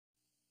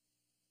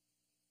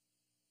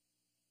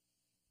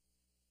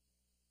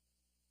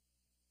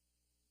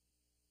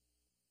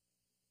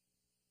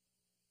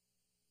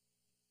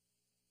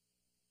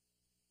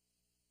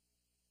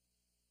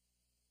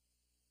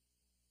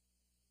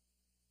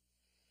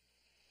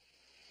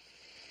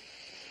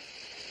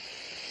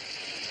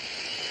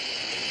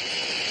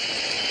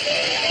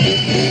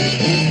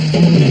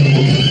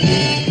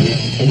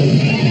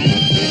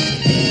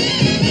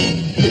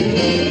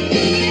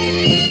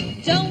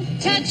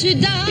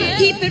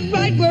Keep it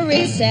right where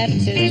it's at.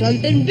 There's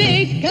something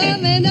big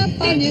coming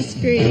up on your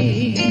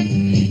screen.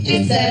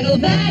 Just settle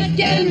back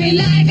and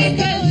relax,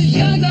 'cause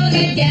you're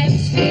gonna get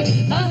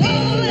a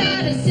whole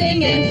lot of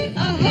singing, a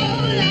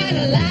whole lot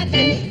of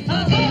laughing, a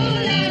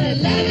whole lot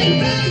of laughing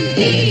from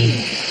me.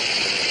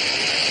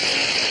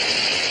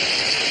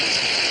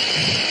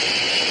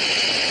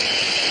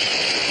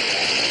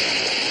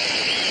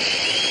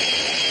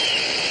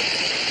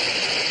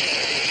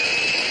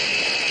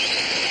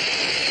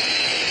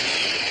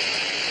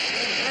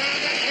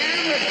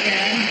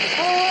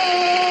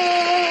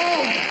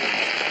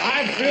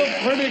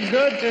 Pretty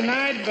good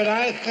tonight, but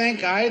I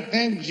think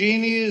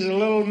Jeannie is a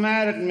little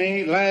mad at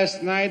me.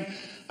 Last night,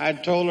 I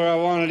told her I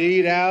wanted to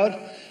eat out,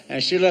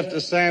 and she left a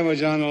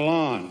sandwich on the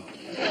lawn.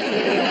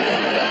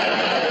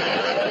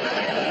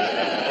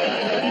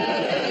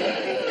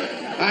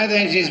 I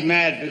think she's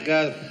mad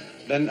because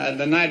the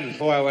night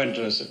before I went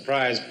to a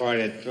surprise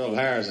party at Phil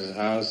Harris's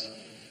house.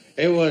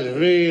 It was a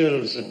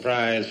real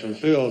surprise for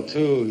Phil,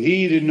 too.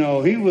 He didn't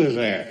know he was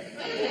there.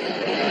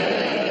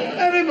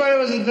 Everybody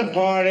was at the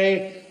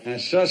party. And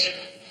such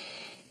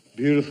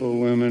beautiful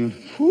women.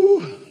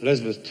 Whew.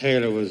 Elizabeth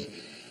Taylor was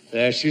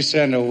there. She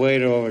sent a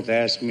waiter over to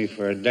ask me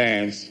for a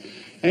dance.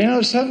 And you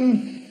know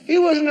something? He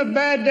wasn't a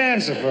bad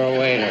dancer for a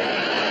waiter.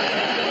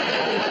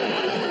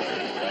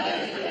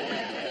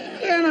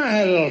 Then I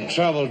had a little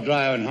trouble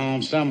driving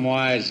home. Some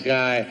wise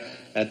guy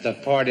at the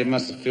party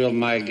must have filled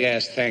my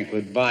gas tank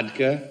with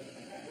vodka.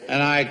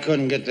 And I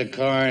couldn't get the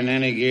car in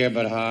any gear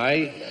but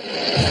high.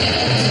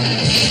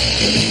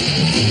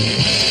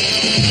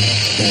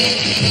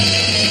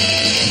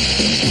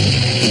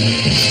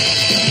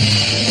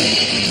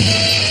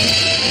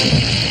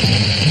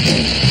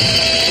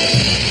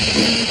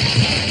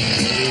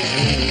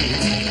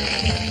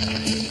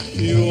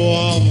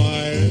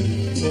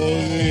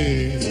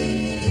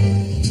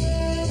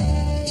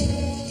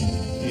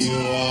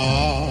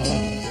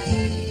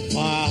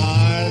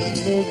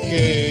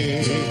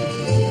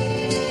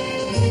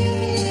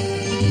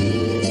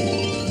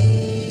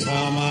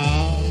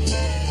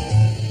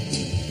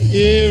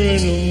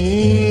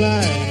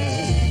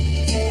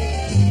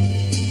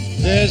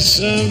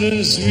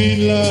 Something sweet,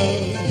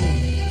 love,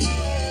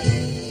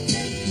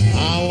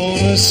 I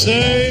wanna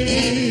say.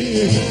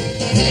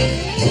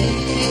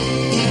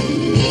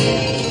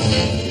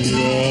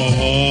 Your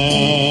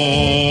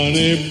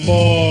honey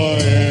boy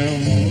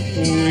am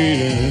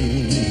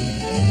waiting.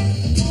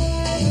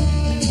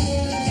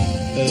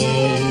 The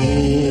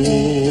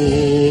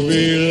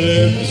ruby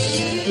lips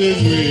that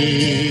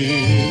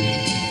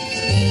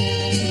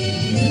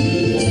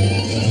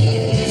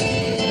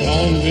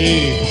don't be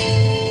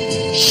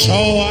so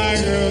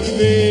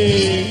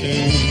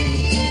aggravating.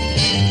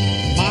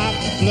 My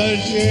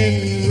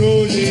blushing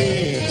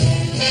rosy,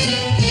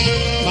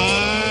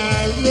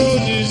 my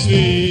rosy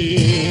sweet.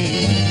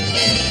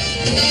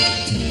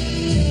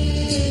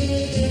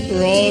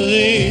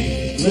 Rosie,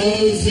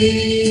 Rosie,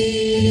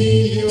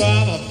 you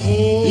are the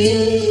fool. You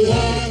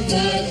are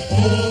my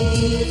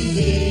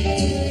posy.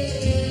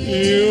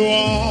 You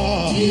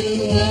are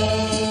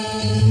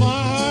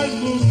my heart's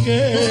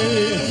bouquet.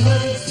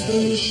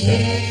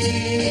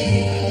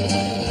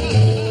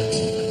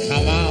 My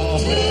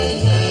heart's bouquet.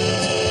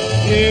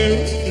 Here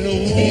in the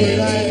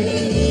moonlight,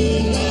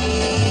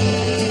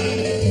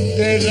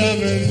 there's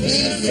something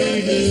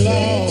sweet and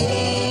love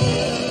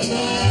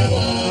I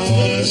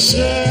wanna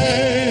say.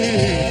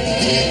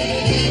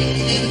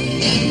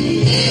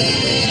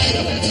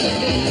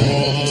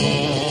 Oh,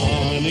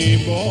 honey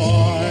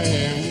boy,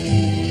 I'm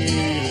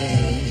waiting.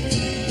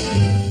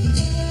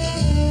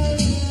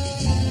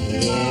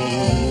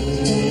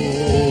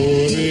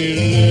 Ruby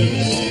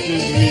lips to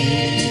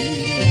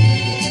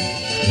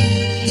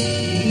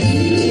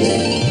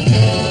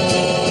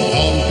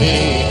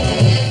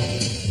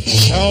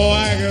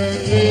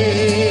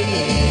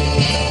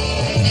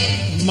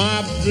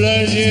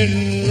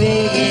blushing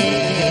rosy,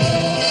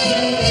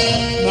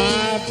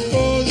 my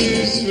posy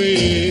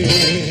sweet,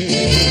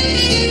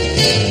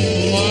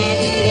 my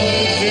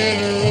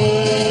blushing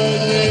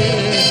rosy,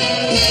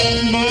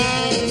 my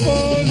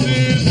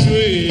posy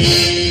sweet.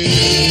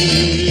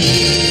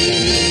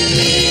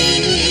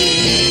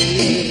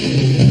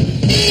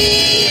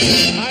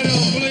 I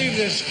don't believe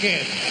this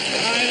kid.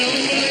 I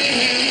don't believe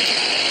him.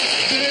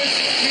 This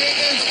kid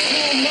is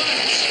too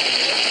much.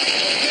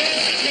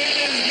 This kid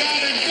has got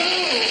to go.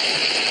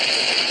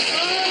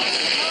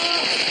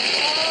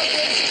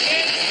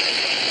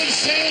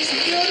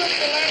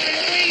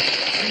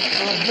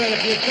 I bet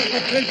if you took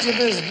a picture of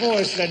his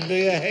voice, there'd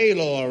be a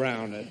halo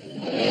around it.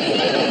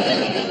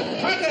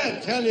 I gotta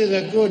tell you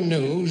the good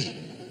news.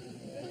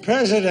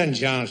 President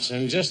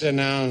Johnson just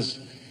announced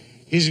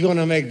he's going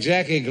to make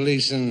Jackie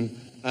Gleason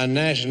a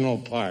national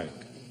park.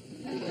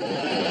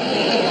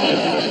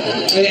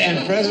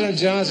 And President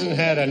Johnson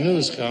had a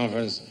news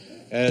conference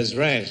at his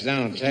ranch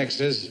down in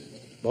Texas.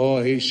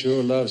 Boy, he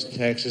sure loves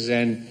Texas,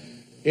 and,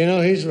 you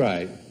know, he's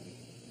right.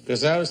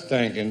 Because I was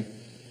thinking,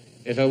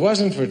 if it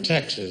wasn't for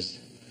Texas,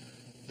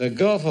 the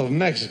Gulf of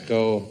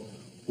Mexico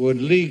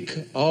would leak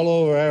all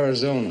over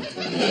Arizona. It's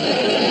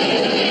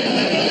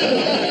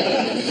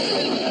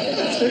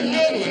a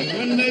good one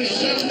when they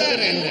shove that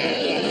in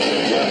there.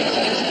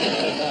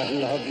 I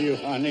love you,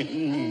 honey.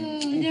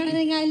 Oh,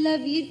 darling, I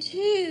love you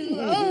too.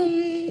 Oh.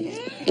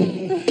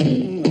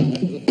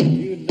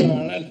 You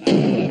darling.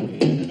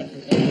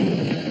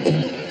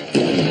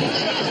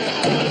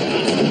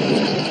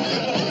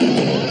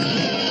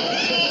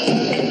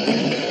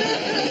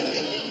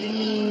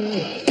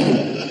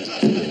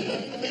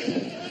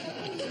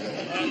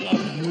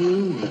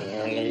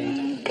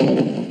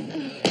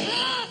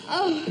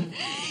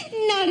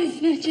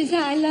 As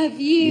I love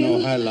you.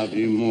 No, I love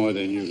you more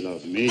than you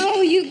love me.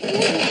 Oh, you good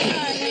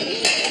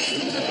darling.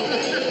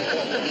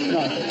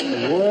 No,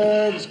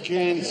 words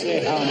can't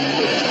say how much.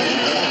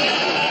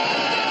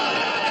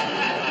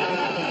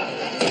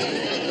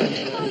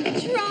 Oh,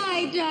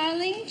 try,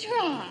 darling,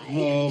 try.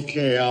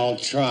 Okay, I'll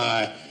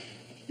try.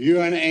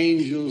 You're an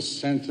angel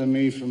sent to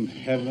me from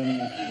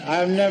heaven.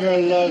 I've never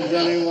loved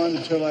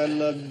anyone till I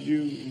loved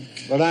you,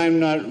 but I'm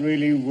not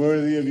really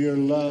worthy of your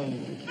love.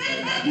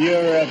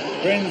 You're a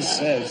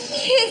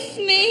princess. Kiss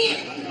me.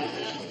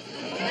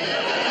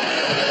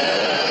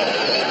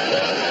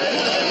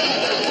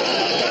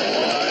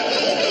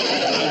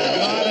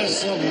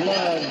 Goddess of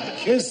love,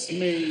 kiss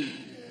me.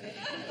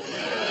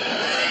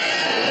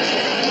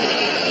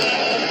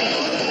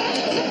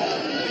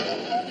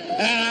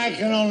 And I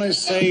can only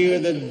say you're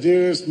the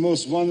dearest,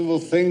 most wonderful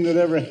thing that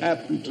ever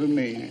happened to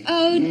me.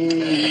 Oh,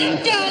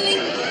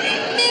 darling,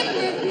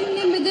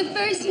 remember the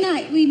first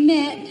night we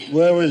met?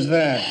 Where was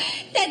that?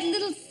 That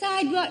little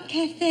sidewalk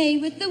cafe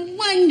with the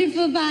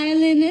wonderful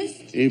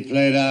violinist. He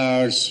played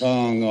our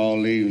song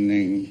all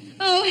evening.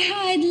 Oh,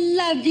 how I'd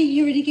love to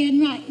hear it again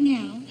right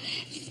now.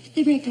 Just put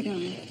the record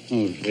on.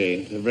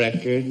 Okay, the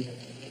record.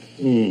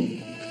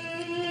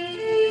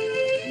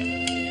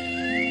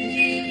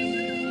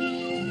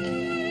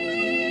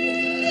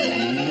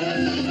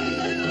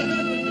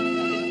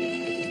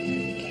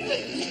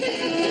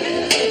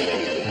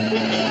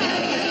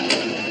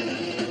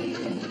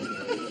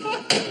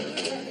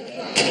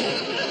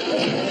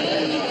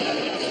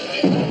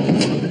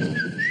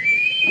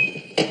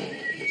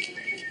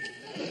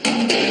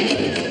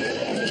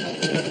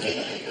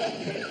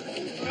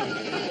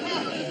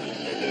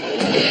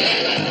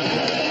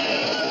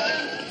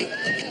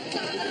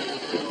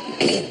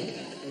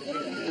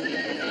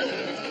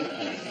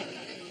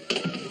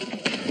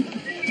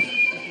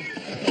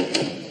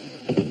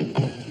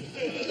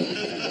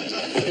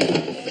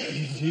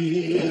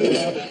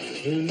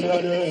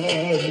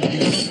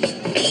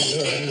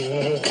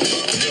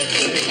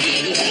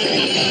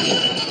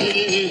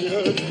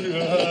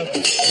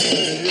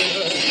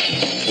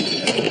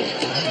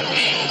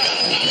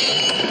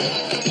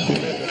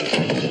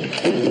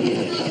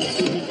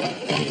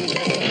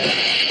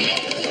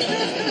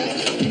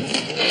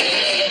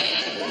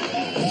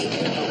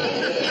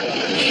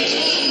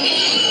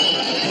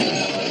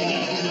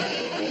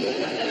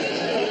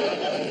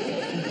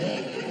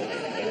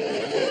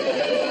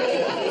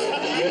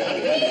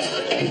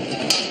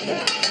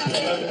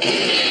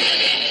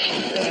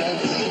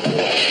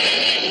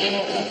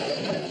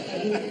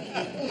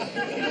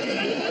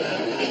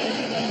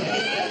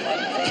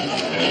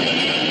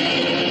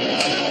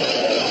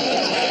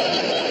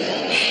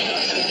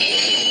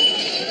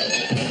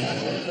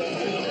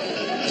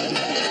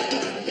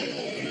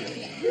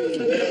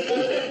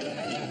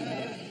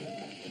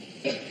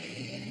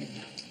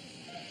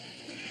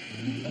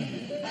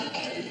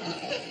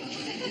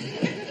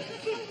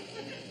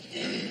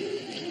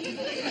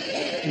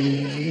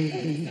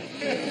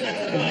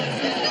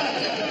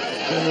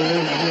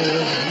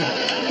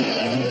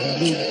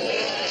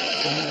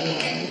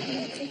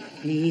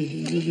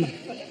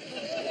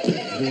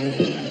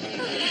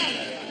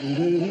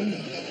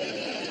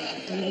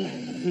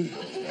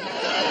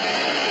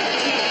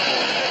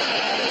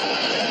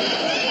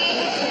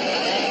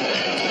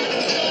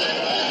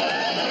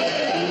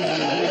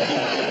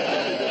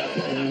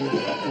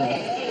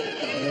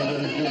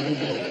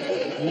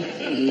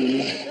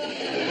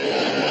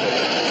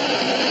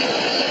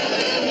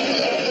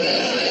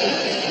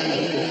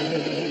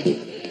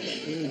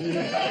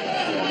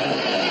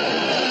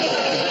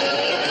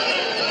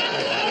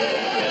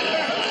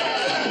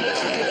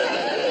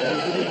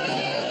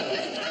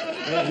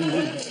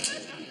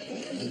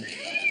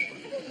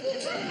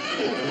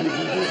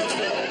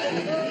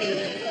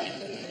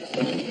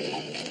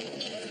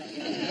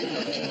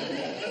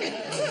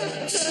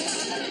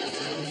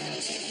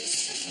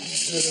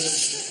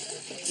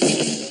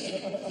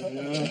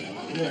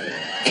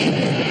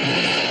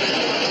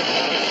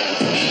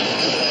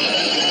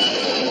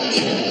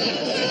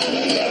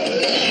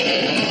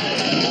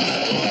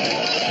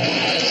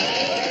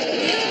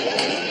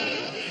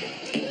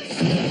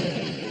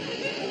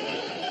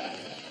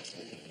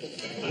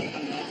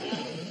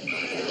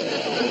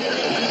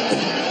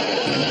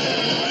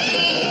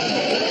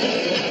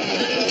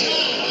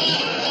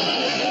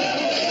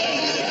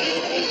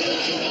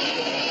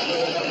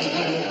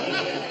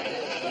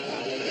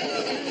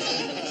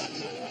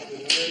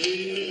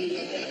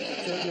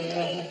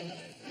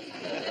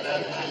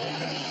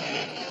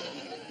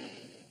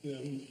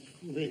 them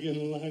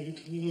friggin'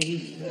 lights.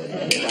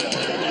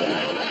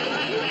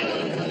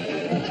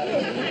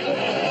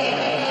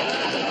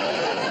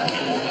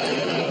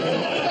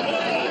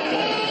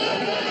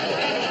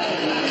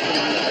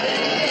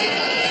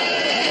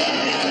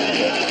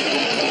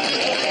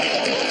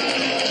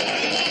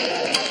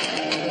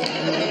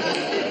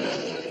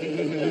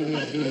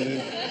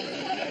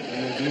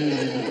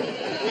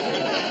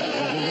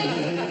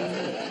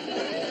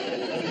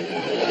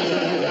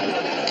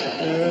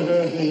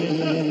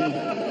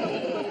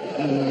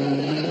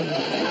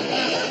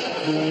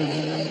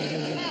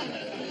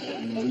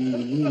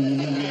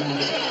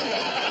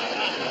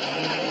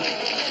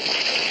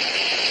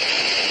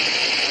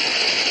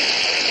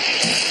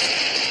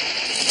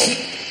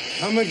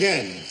 Come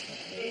again.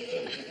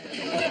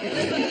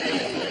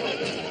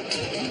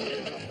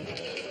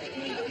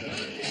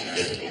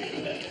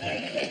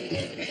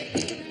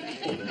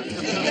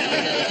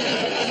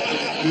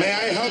 May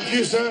I help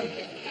you, sir?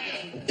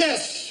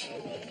 Yes.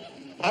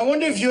 I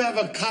wonder if you have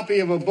a copy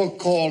of a book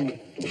called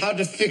How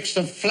to Fix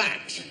a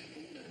Flat.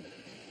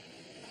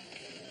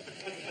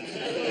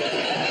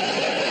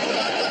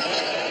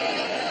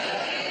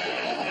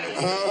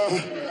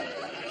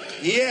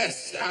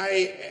 Yes,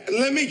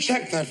 let me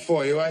check that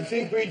for you. I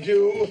think we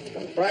do.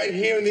 Right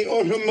here in the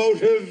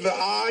automotive.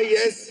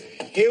 Yes.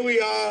 Here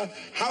we are.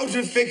 How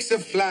to Fix a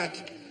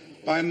Flat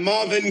by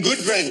Marvin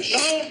Goodwrench.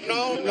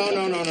 No.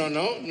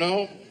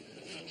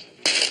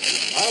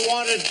 I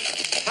wanted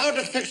How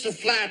to Fix a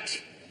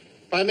Flat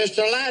by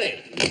Mr.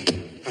 Laddie.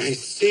 I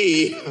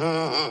see.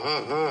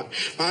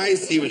 I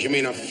see what you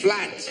mean. A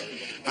flat.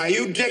 Are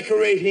you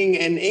decorating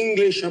an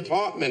English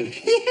apartment?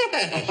 Yeah.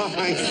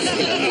 I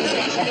see.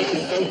 I'm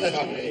so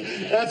sorry.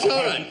 That's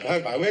all right.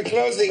 Bye-bye. We're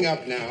closing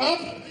up now.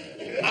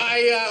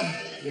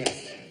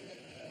 Yes.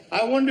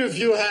 I wonder if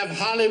you have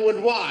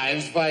Hollywood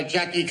Wives by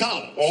Jackie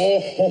Collins.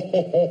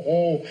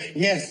 Oh,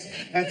 yes.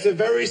 That's a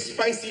very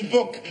spicy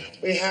book.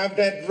 We have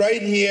that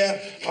right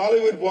here.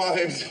 Hollywood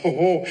Wives.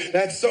 Oh,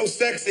 that's so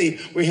sexy.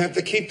 We have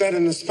to keep that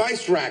in the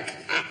spice rack.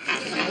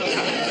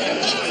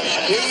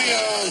 Here we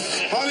are.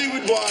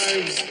 Hollywood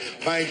Wives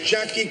by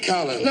Jackie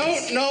Collins. No.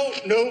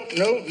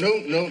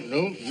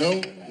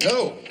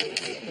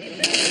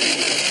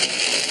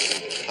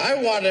 I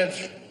wanted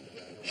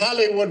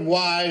Hollywood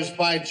Wives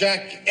by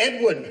Jack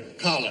Edward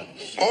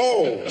Collins.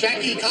 Oh.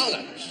 Jackie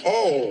Collins.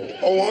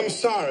 Oh, I'm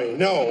sorry.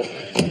 No.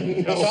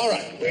 That's all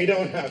right. We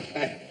don't have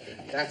that.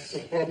 That's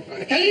all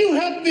right. Can you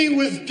help me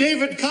with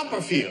David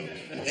Copperfield?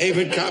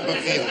 David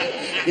Copperfield.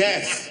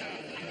 Yes.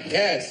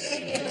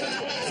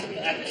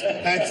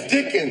 That's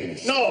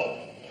Dickens. No.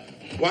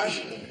 What?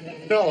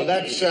 No,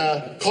 that's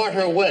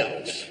Carter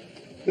Wells.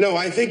 No,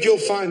 I think you'll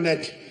find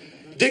that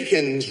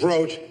Dickens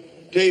wrote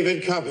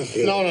David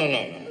Copperfield.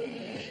 No.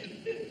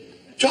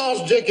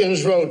 Charles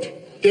Dickens wrote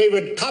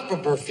David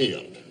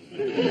Copperfield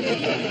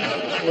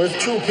with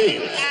 2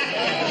 P's.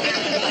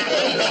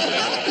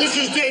 This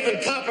is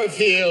David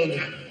Copperfield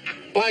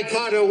by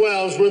Carter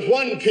Wells with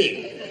 1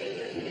 P.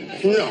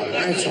 No,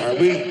 I'm sorry.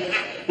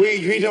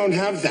 We don't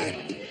have that.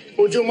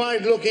 Would you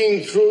mind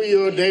looking through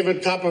your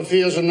David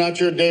Copperfields and not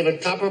your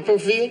David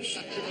Copperfields?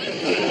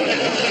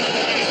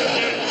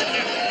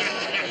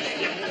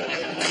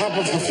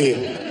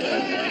 Copperfield.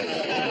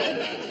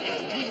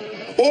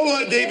 All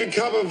our David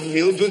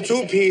Copperfields with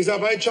 2 P's are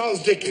by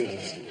Charles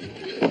Dickens.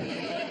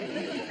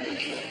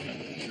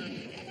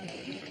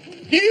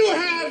 Do you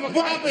have a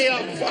copy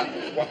of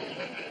What?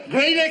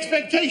 Great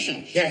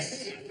Expectations?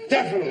 Yes,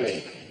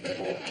 definitely.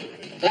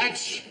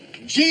 That's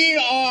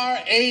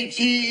Grate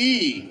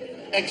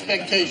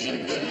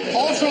Expectations.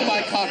 Also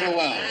by Carter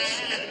Wells.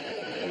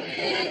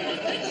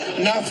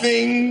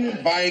 Nothing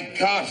by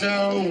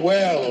Carter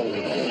Wells.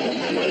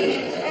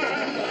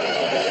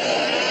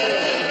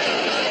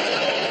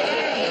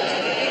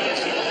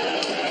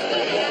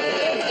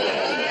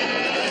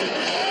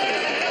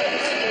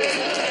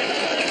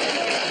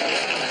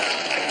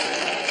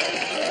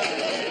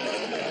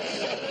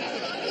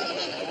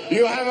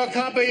 You have a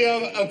copy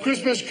of A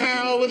Christmas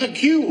Carol with a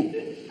Q.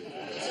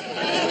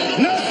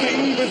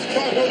 Nothing with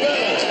Carter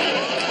Wells.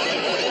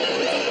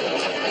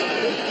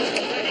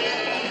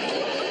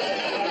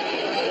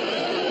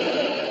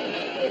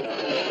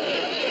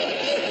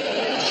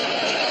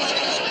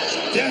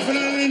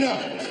 Definitely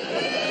not.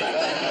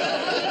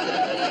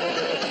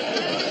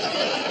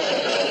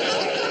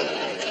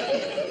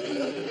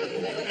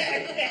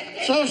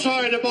 So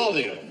sorry to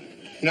bother you.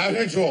 Not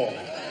at all.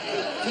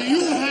 Do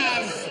you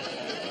have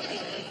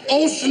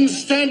Olson's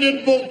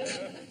Standard Book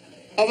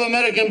of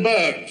American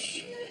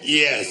Birds?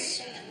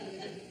 Yes.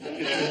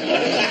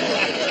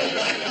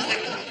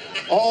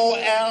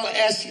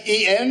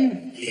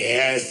 OLSEN?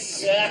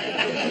 Yes.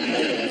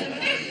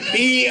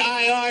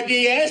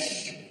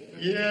 BIRDS?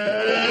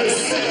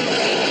 Yes.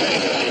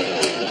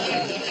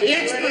 The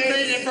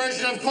expurgated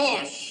version, of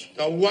course.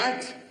 The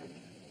what?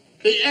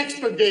 The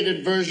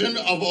expurgated version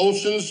of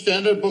Olson's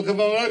Standard Book of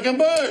American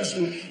Birds.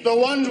 The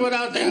ones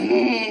without the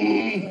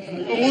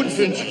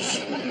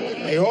woodfinches.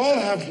 They all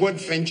have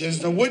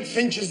woodfinches. The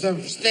woodfinches are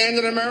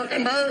standard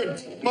American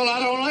birds. Well, I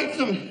don't like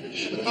them.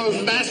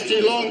 Those nasty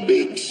long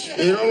beaks.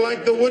 You don't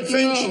like the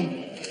woodfinch? No.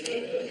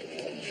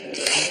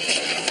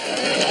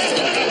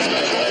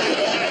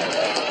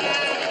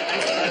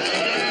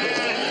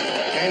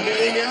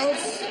 Anything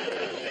else?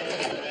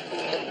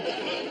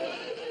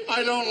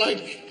 I don't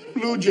like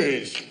blue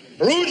jays.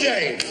 Blue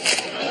jays.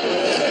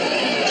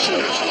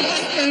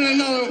 And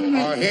another one.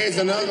 Oh, here's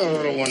another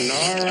little one.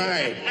 All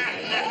right.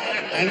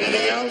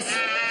 Anything else?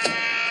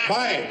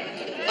 Buy it.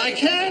 I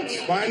can't.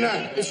 Why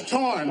not? It's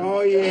torn.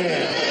 Oh,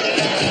 yeah.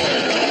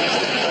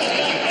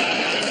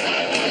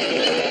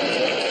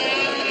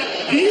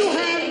 Do you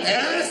have...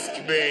 Ask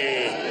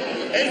me.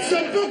 It's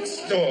a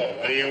bookstore.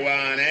 What do you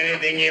want?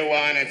 Anything you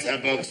want, it's a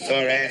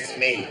bookstore. Ask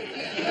me.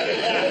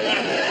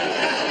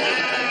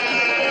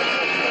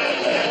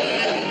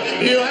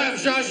 Do you have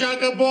Zsa Zsa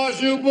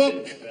Gabor's new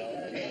book?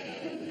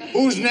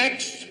 Who's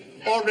next?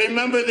 Or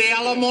Remember the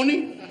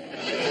Alimony?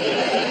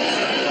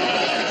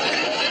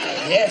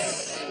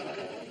 Yes.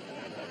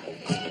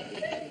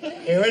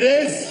 Here it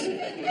is.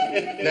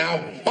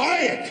 Now buy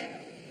it.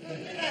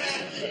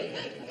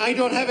 I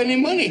don't have any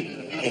money.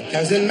 It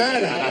doesn't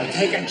matter. I'll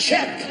take a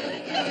check.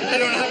 I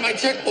don't have my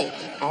checkbook.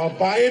 I'll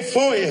buy it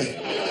for you.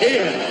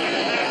 Here.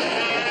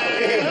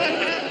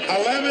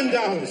 $11.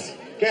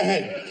 Go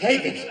ahead.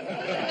 Take it.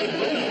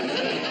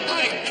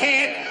 I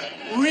can't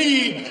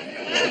read.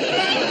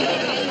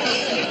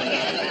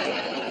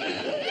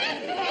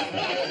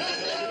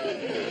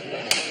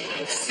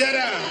 Sit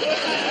down.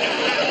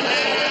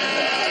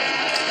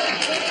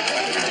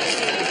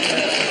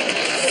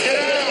 Sit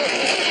down.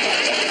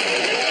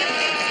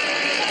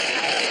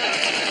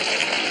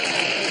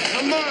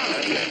 Come on.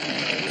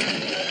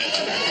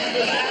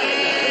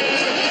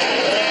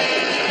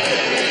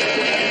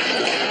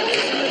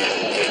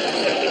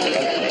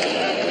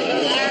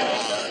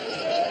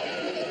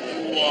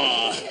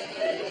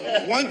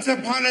 Once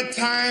upon a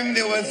time,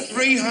 there were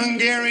 3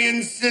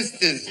 Hungarian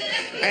sisters,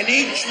 and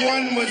each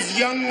one was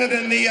younger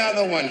than the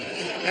other one,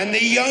 and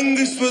the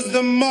youngest was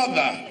the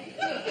mother.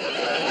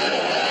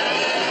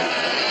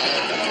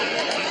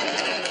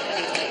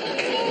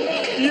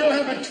 You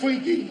have a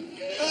Twinkie?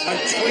 A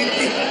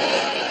Twinkie?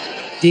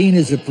 Dean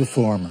is a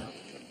performer.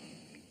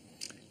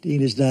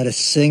 Dean is not a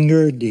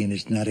singer. Dean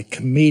is not a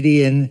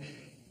comedian.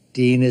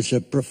 Dean is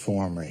a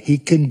performer. He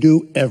can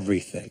do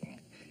everything.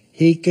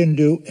 He can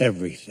do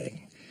everything.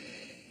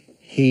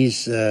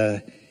 He's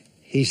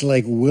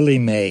like Willie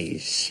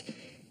Mays.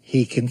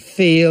 He can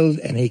field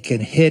and he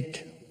can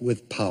hit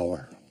with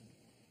power.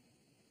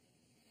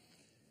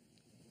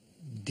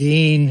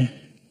 Dean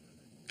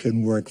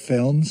can work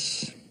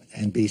films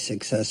and be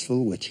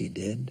successful, which he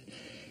did.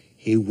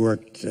 He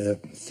worked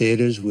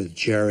theaters with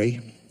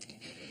Jerry.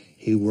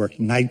 He worked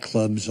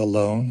nightclubs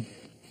alone.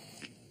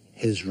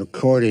 His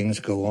recordings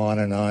go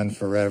on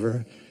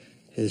forever.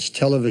 His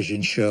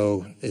television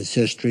show is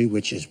history,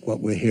 which is what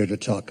we're here to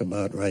talk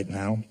about right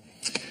now.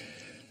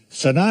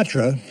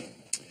 Sinatra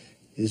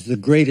is the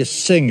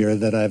greatest singer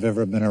that I've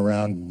ever been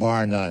around,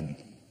 bar none.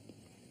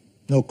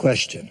 No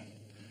question.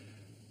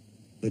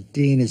 But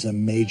Dean is a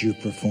major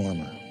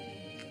performer.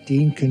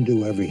 Dean can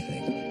do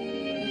everything.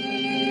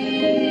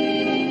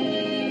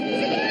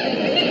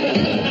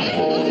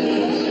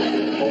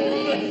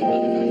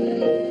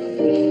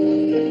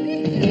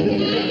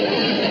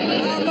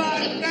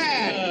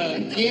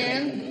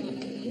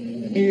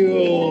 You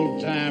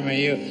old-timer,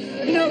 you.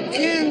 You know,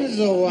 Ken's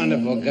a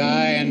wonderful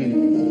guy, and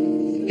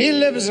he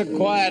lives a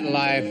quiet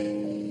life.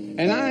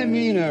 And I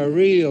mean a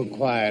real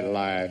quiet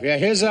life. Yeah,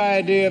 his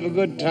idea of a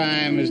good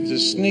time is to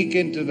sneak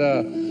into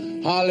the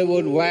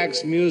Hollywood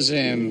Wax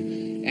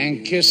Museum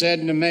and kiss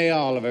Edna May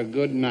Oliver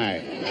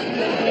goodnight.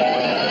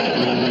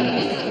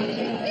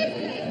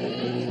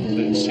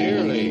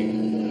 Sincerely.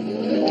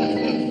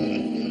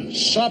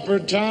 Supper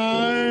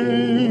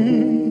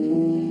time.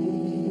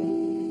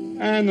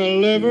 And the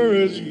liver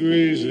is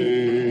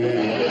greasy.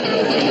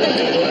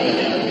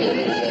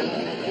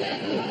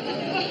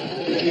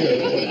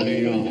 Put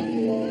me on.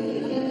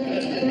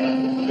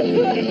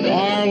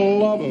 Our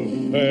love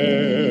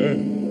affair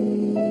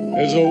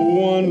is a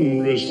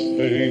wondrous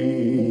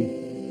thing,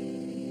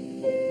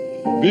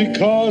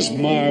 because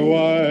my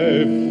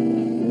wife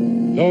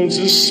don't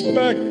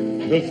suspect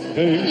a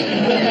thing.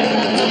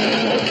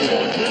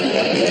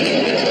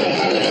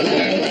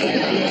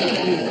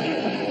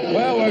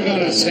 Well, we're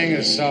going to sing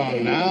a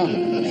song now.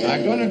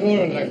 I'm going to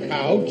go to the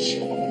couch.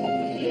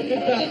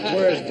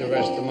 Where's the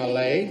rest of my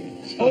leg?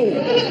 Oh.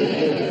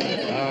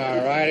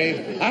 All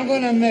righty. I'm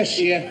going to miss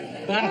you.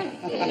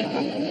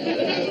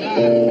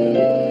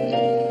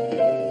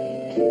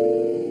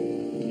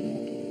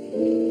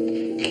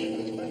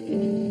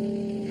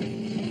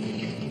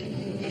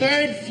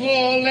 Third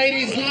floor,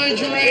 ladies'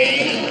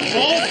 lingerie,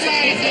 all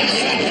sizes,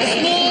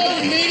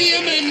 small,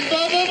 medium, and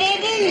bubble.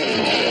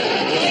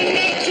 Wait a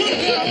minute.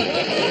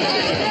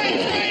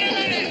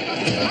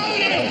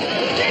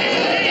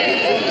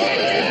 Hold it.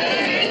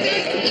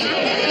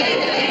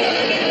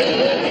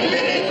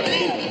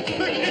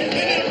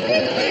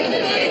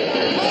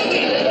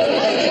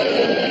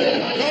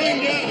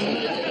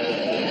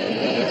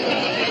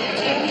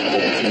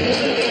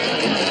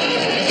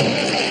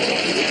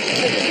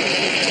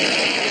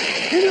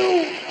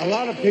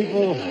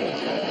 People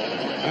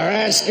are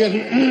asking,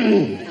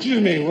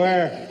 excuse me,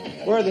 where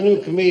are the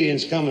new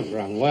comedians coming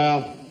from?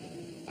 Well,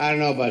 I don't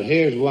know, but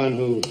here's one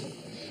who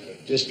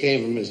just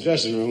came from his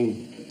dressing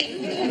room.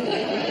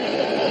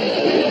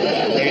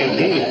 And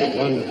he's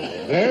one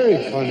very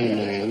funny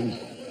man,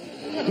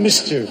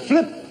 Mr.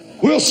 Flip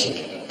Wilson.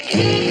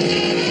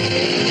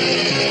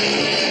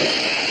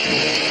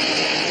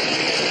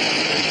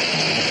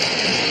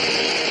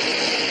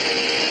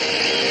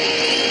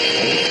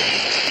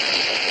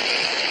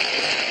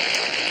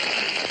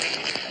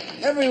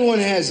 Everyone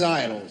has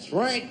idols,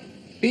 right?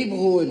 People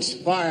who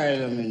inspire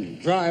them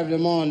and drive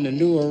them on to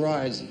new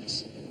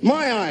horizons.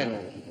 My idol,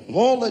 of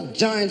all the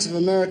giants of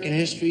American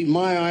history,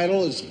 my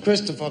idol is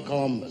Christopher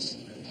Columbus.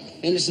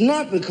 And it's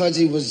not because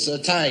he was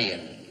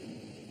Italian.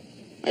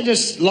 I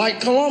just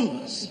like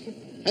Columbus.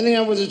 I think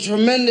that was a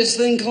tremendous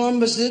thing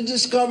Columbus did,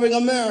 discovering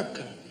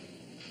America.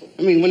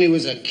 I mean, when he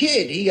was a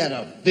kid, he had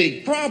a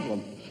big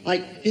problem.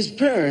 Like, his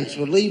parents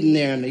would leave him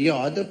there in the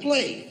yard to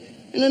play.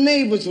 And the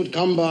neighbors would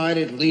come by,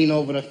 they'd lean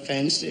over the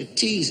fence, they'd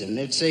tease him.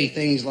 They'd say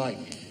things like,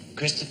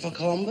 "Christopher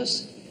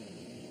Columbus,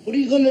 what are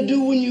you going to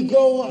do when you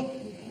grow up?"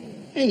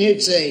 And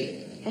he'd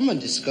say, "I'm going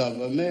to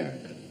discover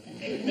America."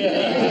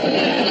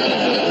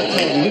 I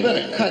told him, "You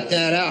better cut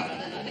that out.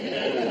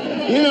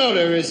 You know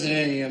there isn't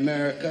any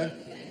America.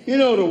 You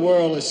know the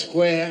world is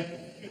square."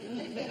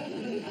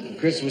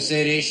 Chris would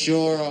say, "They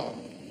sure are."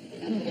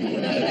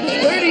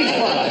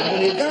 35,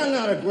 when he'd gotten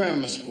out of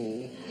grammar school,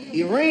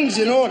 he arranged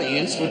an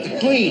audience with the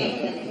Queen,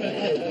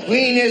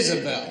 Queen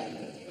Isabel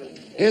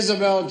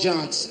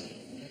Johnson.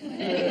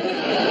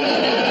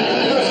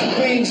 What's the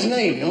Queen's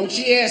name? Don't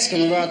she ask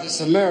him about this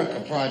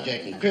America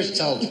project? And Chris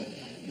tells her,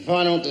 "If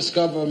I don't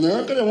discover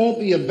America, there won't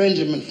be a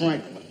Benjamin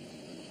Franklin,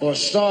 or a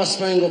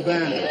Star-Spangled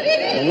Banner,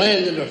 the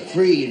land of the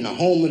free and the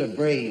home of the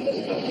brave,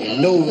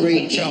 and no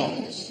Ray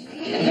Charles."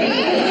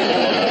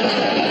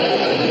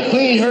 The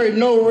Queen heard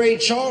no Ray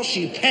Charles,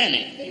 she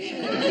panicked.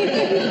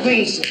 The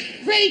Queen said,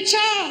 "Ray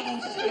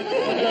Charles!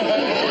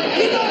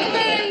 You gonna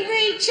find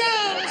Ray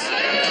Charles?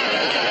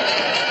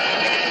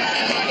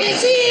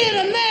 Is he in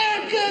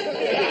America?"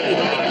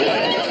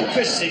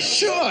 Chris said,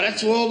 "Sure,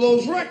 that's where all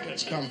those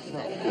records come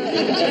from."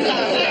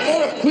 All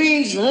the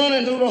Queen's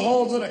running through the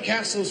halls of the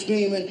castle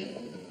screaming,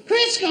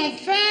 "Chris gonna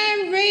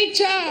find Ray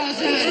Charles,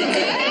 honey.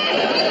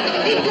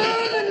 He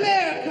gone to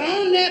America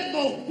on that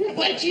boat.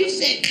 What you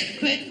said?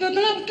 Christopher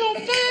Columbus gonna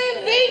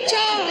find Ray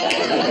Charles."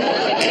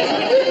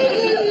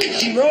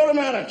 She wrote him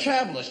out a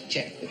traveler's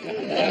check.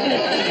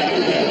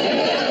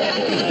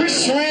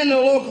 Chris ran the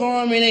local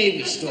Army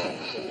Navy store.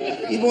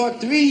 He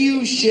bought 3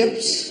 used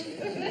ships,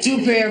 2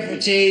 pair of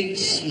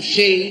fatigues, some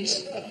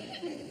shades.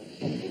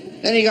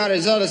 Then he got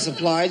his other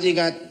supplies. He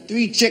got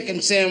 3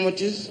 chicken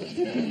sandwiches,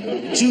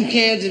 2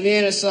 cans of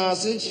Vienna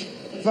sausage,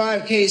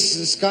 5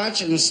 cases of scotch,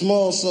 and a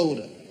small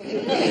soda. He's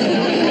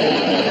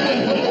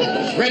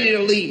ready to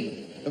leave.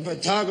 The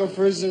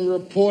photographers and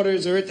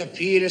reporters are at the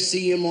pier to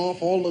see him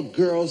off. All the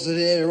girls are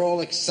there. They're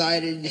all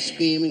excited and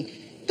screaming,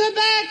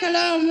 "Goodbye,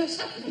 Columbus.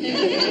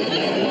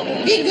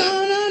 He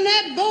gone on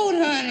that boat,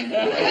 honey.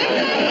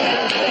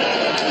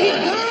 He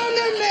gone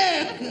to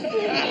America."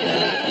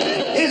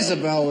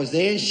 Isabel was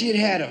there, and she'd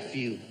had a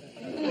few.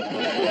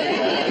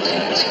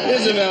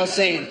 Isabel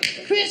saying,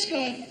 "Chris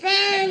gonna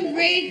find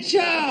Ray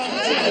Charles."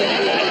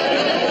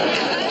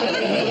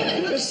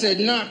 Chris said,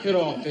 "Knock it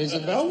off,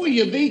 Isabel. Will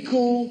you be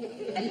cool?"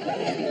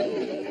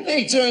 Then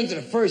he turned to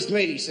the first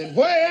mate. He said,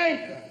 "Weigh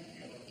anchor."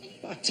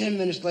 About 10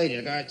 minutes later,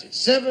 the guy said,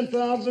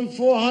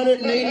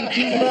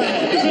 7,482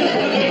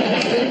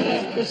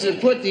 pounds. Chris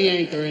said, "Put the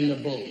anchor in the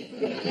boat."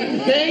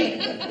 Okay?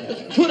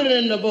 Just put it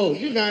in the boat.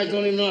 You guys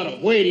don't even know how to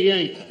weigh the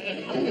anchor.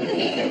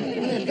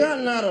 When they'd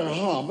gotten out of the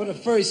harbor, the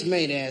first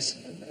mate asked,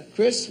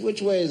 "Chris,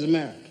 which way is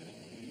America?"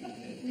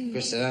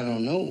 Chris said, "I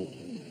don't know."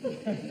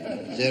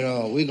 He said,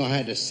 "We're going to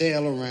have to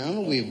sail around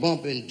and we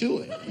bump into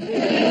it.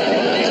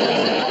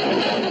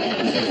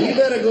 We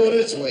better go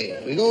this way.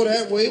 If we go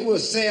that way, we'll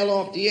sail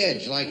off the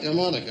edge like them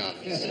other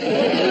guys."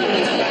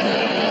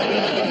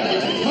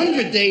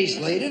 100 days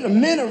later, the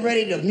men are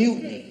ready to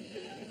mutiny.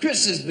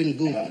 Chris has been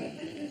goofing.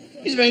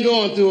 He's been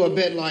going through a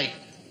bit like,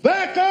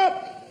 "Back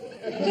up!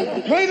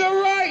 Make a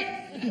right!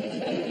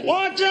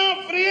 Watch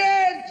out for the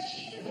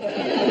edge!"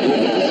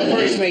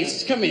 First mate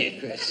says, "Come here,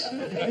 Chris.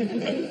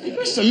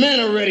 The men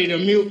are ready to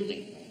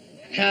mutiny."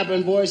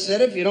 Cabin boy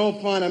said, "If you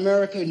don't find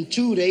America in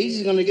 2 days,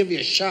 he's going to give you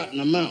a shot in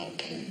the mouth."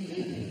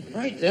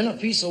 Right then, a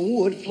piece of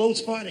wood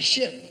floats by the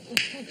ship.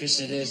 Chris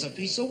said, "There's a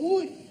piece of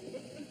wood.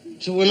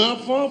 So we're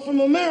not far from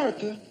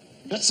America.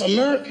 That's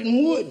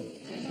American wood."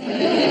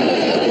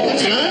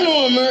 And I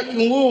know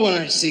American wood when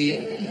I see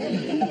it.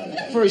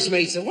 First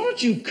mate said, "Why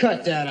don't you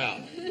cut that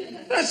out?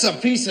 That's a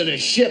piece of the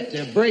ship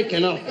they're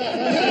breaking up."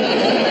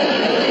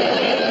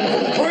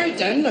 Right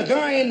then, the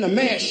guy in the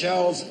mast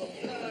yells,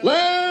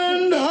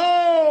 "Land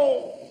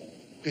ho!"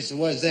 Chris said,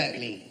 "What does that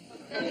mean?"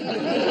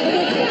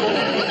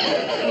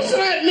 So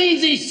that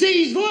means he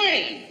sees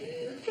land.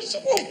 Chris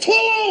said, "Well,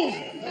 pull over."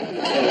 Hey,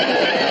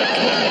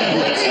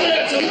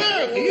 that's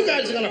America. You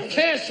guys are going to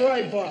pass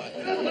right by.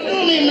 You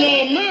don't even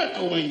know America.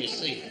 America when you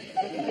see it.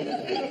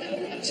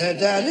 I said,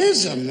 that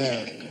is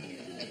America.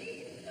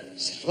 I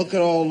said, look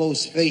at all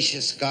those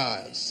spacious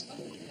skies.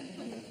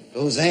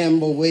 Those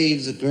amber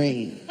waves of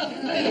green.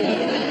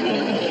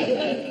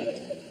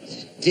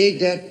 Dig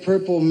that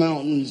purple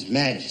mountain's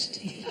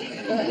majesty.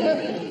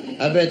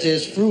 I bet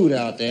there's fruit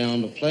out there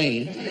on the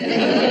plain.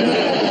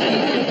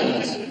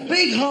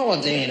 Big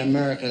holiday in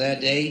America that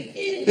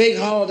day. Big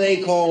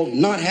holiday called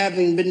Not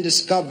Having Been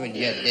Discovered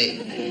Yet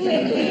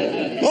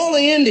Day. All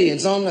the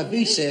Indians on the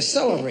beach there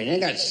celebrating. They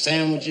got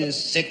sandwiches,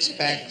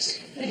 6-packs,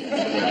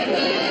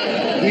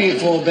 3 or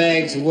 4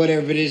 bags of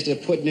whatever it is they're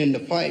putting in the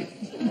pipe.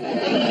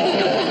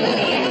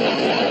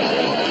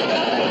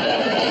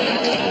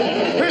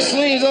 Chris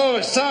leans over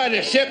the side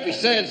of the ship. He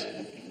says,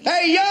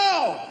 hey,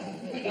 yo!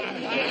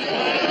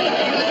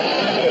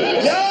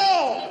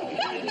 Yo!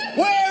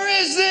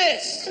 Where is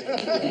this?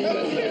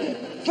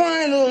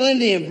 Fine little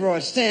Indian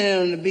broad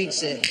standing on the beach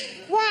said,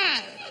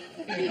 what?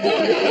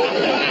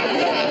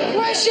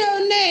 What's your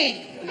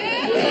name?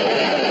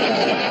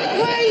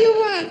 Why you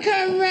want to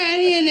come around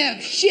here in them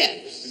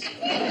ships?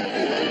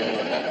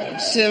 I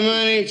said,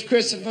 my name's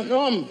Christopher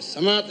Columbus.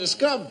 I'm out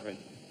discovering.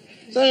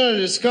 So I'm going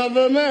to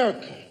discover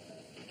America.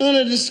 I'm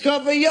going to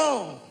discover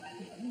y'all.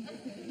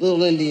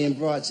 Little Indian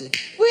broad said,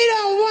 we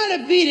don't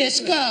want to be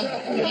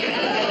discovered.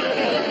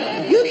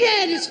 You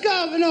can't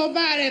discover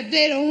nobody if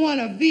they don't want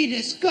to be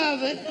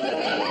discovered.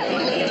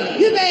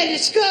 You better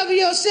discover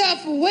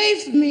yourself away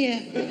from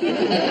here.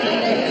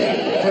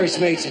 First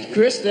mate said,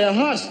 Chris, they're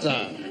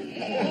hostile.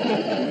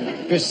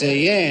 Chris said,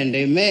 yeah, and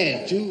they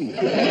mad, too.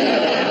 I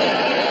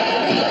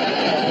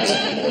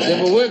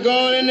said, but we're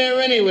going in there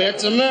anyway.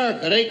 It's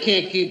America. They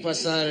can't keep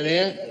us out of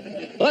there.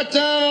 Let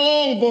down a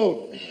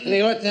longboat. And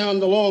they let down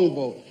the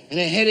longboat. And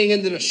they're heading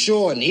into the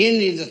shore, and the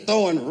Indians are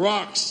throwing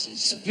rocks and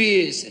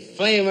spears and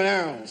flaming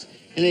arrows.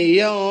 And they're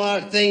yelling a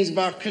lot of things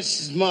about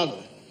Chris's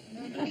mother.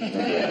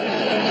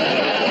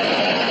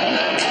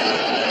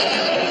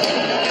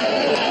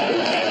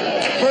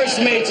 First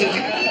mate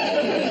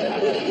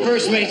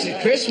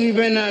said, Chris, we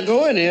better not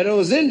go in there.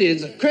 Those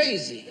Indians are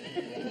crazy.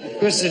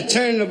 Chris said,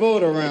 turn the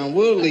boat around.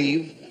 We'll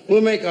leave.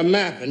 We'll make a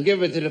map and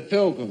give it to the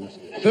Pilgrims.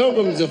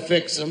 Pilgrims will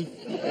fix them.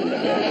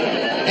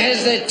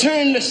 As they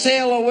turn to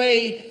sail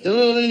away, the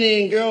little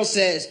Indian girl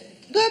says,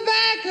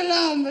 goodbye,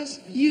 Columbus,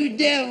 you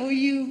devil,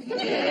 you.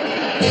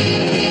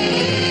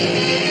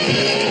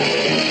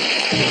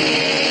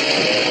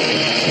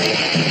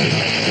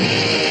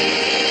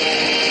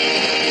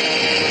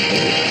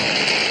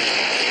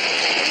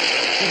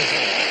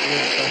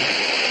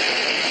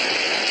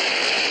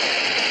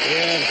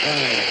 Yeah,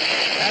 fine.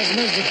 That's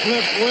Mr.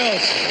 Flip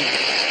Wilson.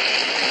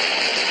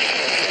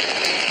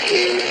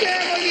 You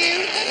devil, you.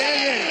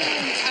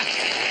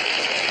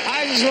 I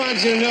just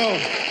want you to know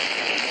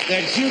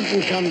that you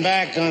can come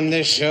back on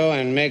this show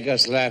and make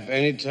us laugh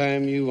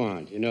anytime you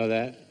want. You know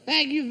that?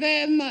 Thank you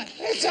very much.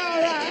 It's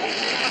all right.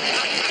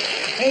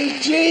 Hey,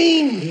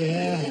 Gene.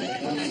 Yeah.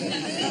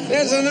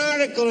 There's an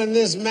article in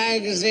this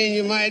magazine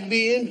you might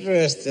be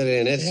interested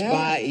in. It's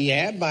by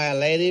a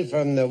lady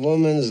from the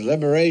Women's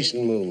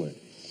Liberation Movement.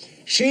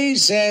 She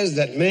says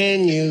that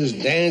men use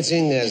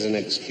dancing as an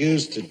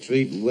excuse to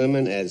treat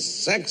women as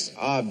sex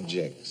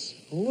objects.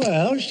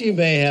 Well, she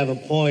may have a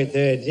point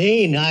there,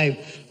 Dean.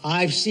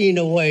 I've seen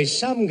the way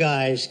some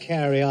guys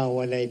carry on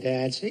when they're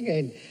dancing,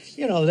 and,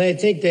 you know, they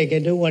think they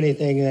can do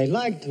anything they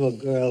like to a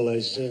girl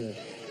as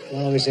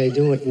long as they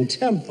do it in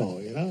tempo,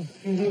 you know?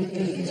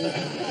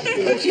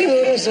 But, you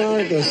know, this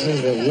article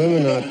says that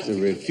women ought to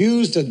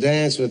refuse to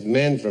dance with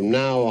men from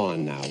now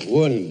on. Now,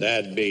 wouldn't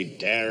that be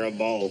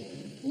terrible?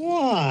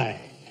 Why?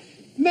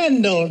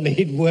 Men don't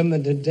need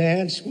women to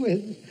dance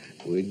with.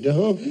 We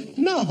don't?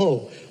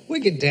 No,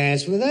 we can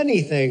dance with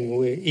anything,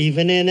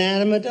 even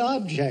inanimate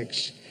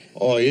objects.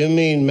 Oh, you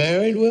mean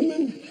married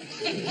women?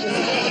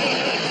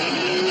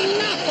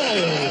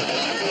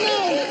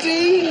 No,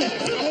 Dean.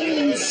 I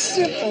mean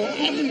simple,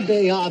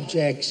 everyday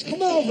objects.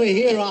 Come over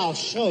here, I'll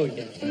show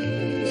you. See,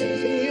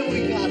 here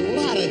we got a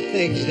lot of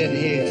things in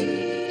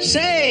here.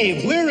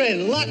 Say, we're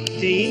in luck,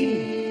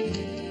 Dean.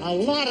 A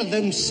lot of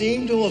them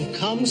seem to have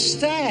come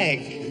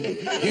stag.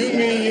 You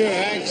mean you're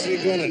actually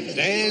going to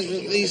dance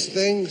with these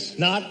things?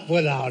 Not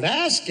without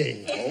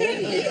asking.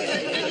 May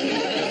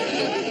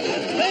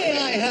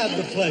I have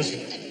the pleasure?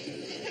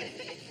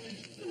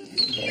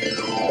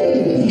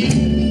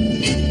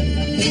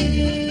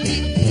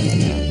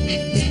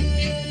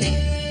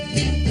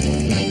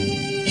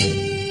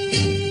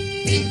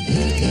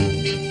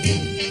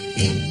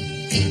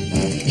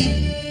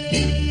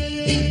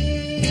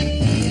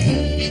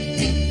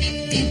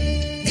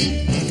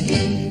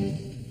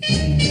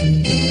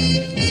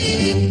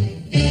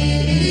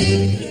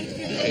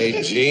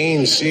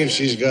 Jean, see if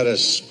she's got a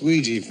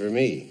squeegee for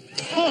me.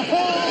 Don't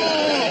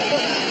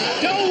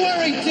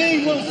worry,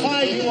 Dean. We'll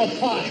find you a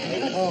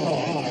partner. Oh,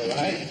 all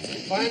right.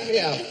 Find me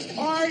a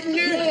partner?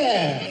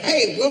 Yeah.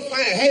 Hey, we'll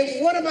find. Hey,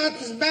 what about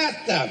this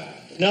bathtub?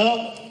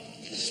 No,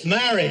 it's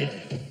married.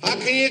 How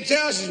can you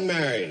tell she's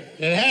married?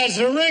 It has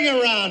a ring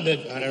around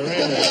it. Got a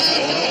ring.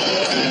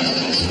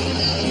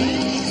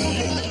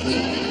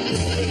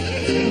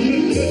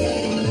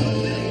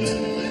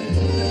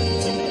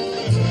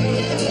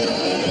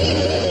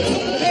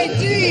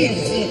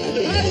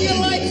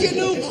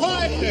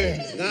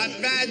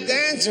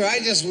 answer. I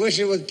just wish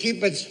it would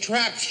keep its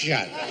trap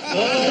shut.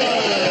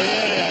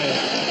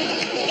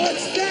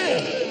 What's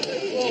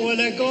that? Well, when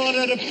they're going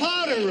to the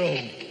powder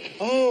room.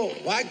 Oh,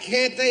 why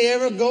can't they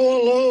ever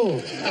go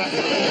alone?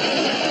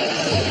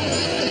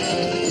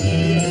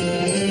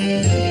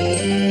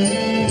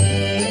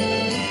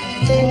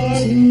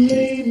 Pardon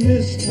me,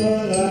 miss,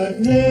 but I've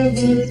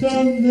never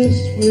done this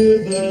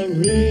with a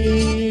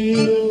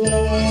real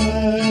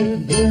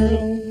live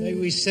girl. Maybe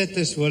we set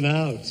this one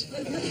out.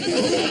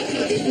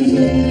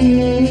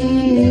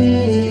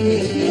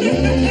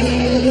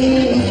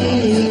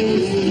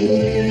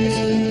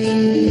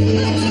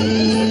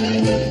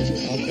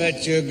 I'll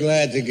bet you're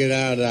glad to get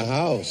out of the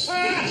house.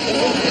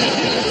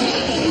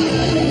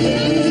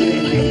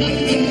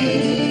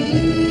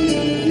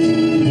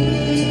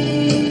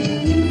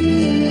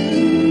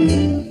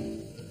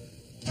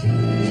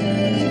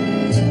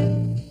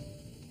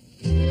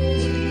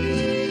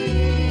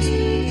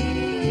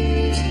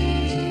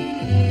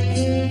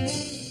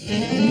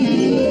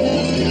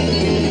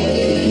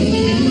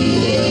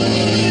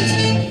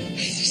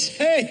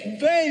 Hey,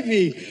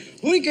 baby,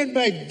 we could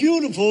make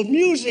beautiful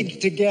music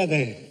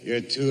together.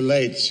 You're too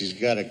late. She's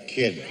got a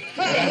kid.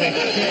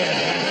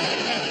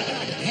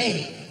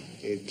 Hey,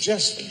 it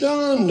just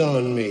dawned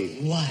on me.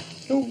 What?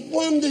 No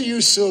wonder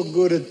you're so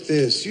good at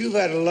this. You've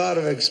had a lot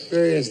of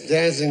experience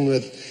dancing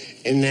with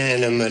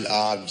inanimate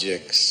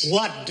objects.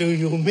 What do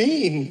you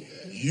mean?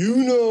 You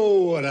know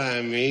what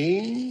I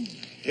mean.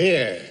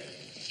 Here,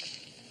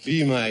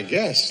 be my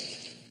guest.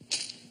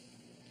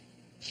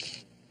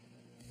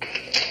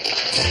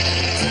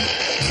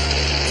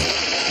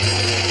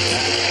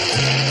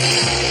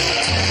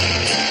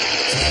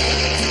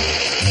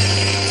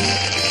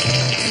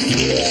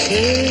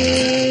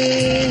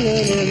 Singing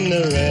in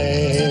the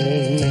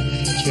rain,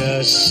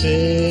 just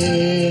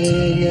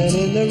singing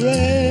in the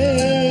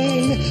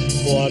rain.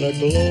 What a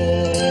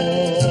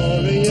glorious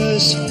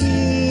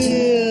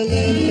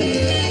feeling.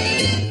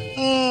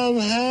 I'm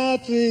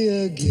happy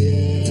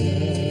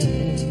again.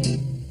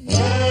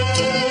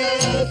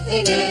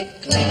 Nothing but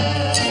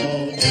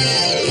clouds,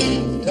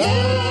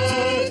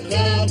 dark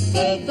up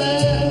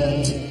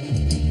above.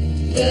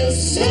 The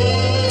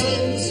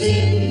sun's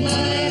in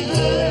my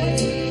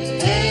heart,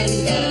 and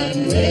I'm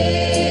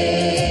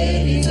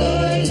ready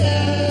for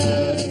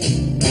love.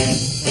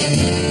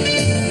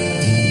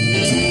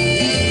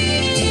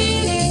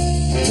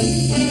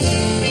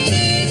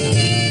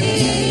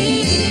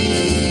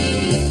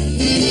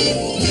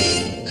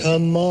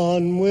 Come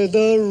on with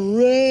the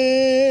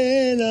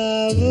rain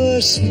of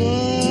a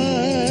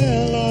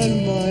smile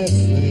on my face.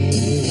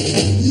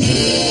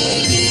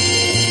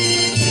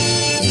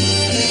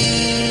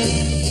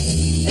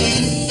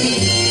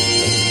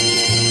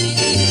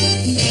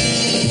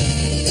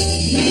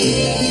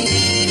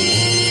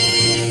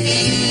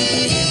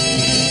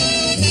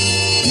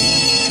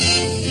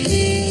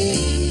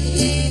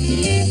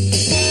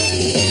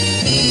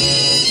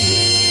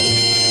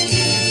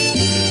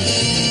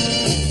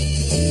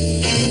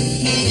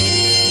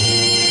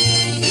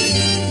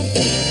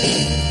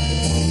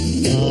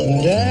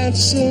 I'm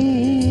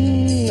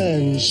dancing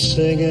and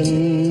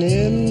singing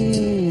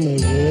in the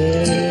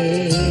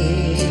rain.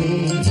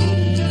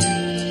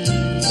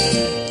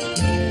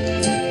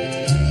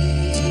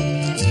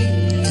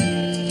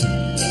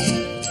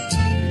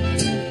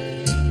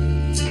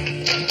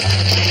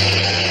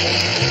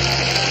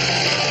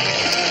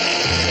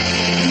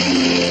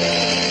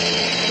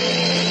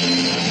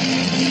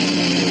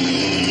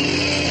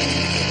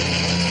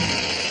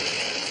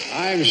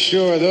 I'm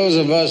sure those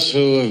of us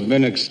who have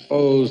been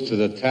exposed to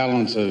the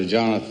talents of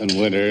Jonathan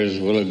Winters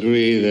will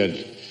agree that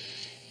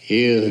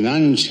he is an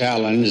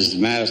unchallenged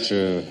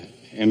master of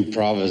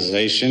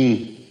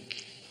improvisation.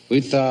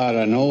 We thought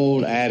an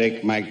old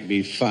addict might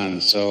be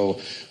fun, so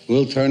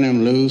we'll turn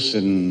him loose,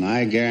 and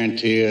I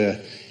guarantee you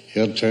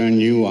he'll turn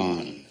you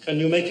on. Can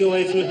you make your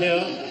way through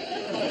here?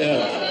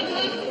 Yeah.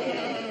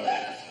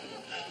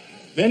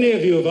 Many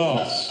of you have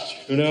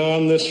asked,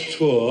 on this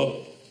tour,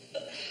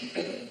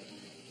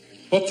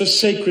 what the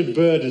sacred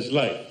bird is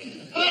like.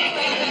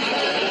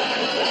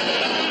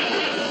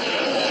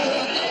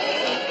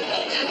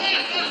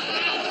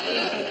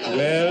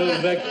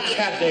 Well, the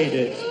cat ate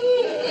it.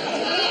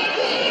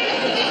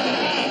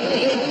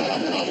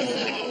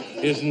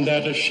 Isn't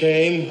that a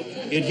shame?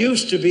 It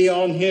used to be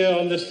on here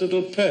on this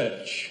little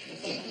perch.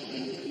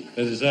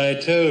 But as I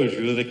told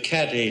you, the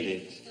cat ate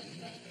it.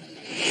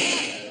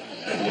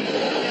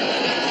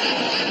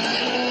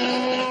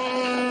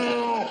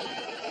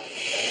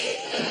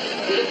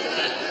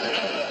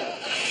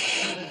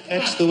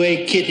 That's the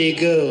way Kitty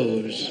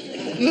goes.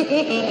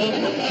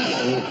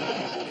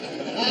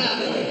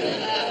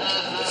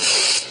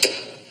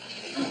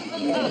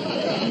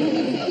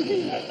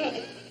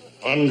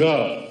 On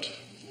guard.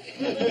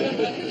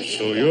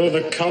 So you're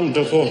the Count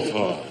de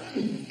Forfar.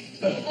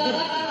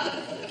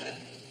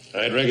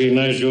 I'd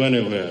recognize you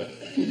anywhere.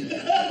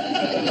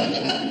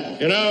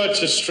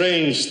 It's a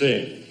strange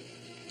thing,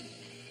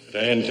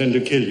 but I intend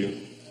to kill you.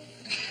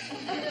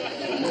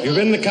 You've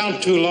been the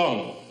Count too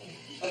long.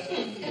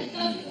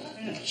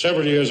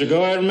 Several years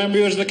ago, I remember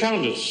you as the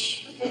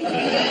Countess. Now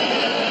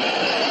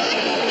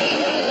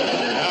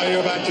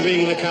you're back to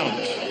being the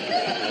Count.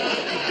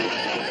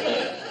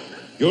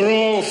 You're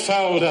all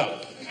fouled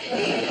up.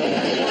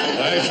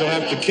 I shall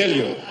have to kill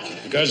you,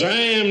 because I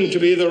am to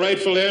be the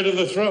rightful heir to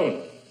the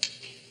throne.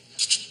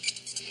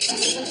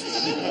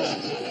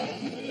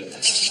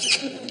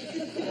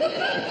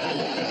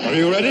 Are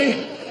you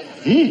ready?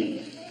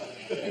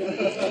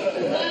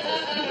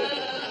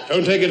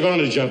 Don't take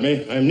advantage of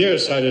me. I'm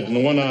nearsighted in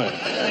the one eye.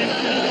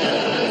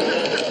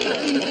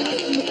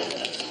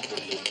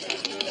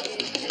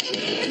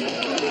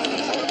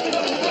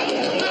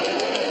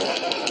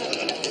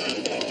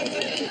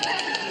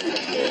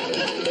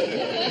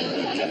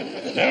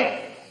 Now.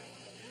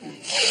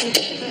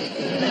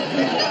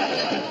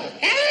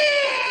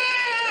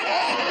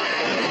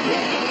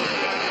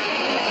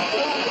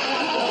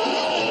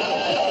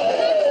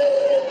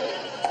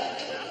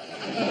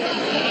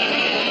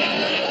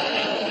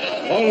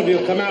 All of you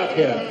come out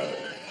here.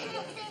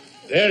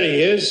 There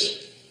he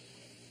is.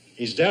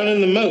 He's down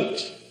in the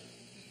moat.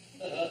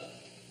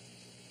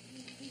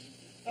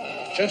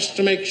 Just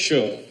to make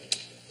sure.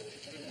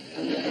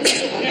 I'm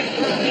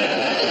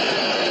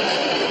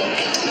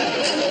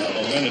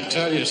going to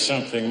tell you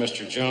something,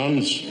 Mr.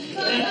 Jones. You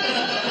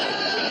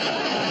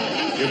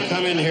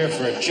come in here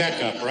for a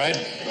checkup, right?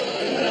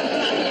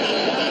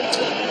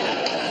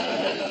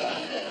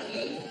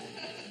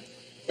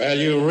 Well,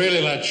 you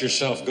really let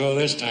yourself go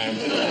this time.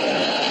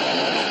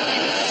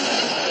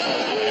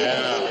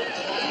 Yeah,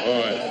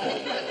 boy.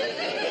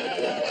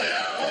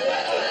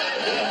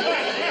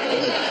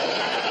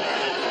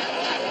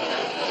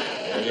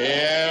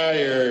 Yeah,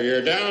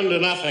 you're down to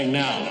nothing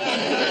now.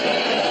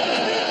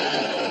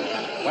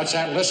 What's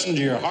that? Listen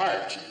to your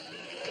heart.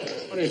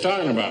 What are you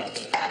talking about?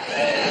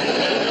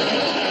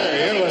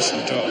 Here, you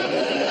listen to it.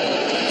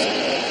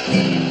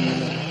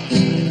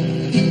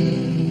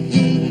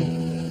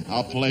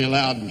 I'll play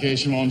loud in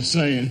case you want to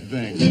say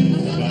anything.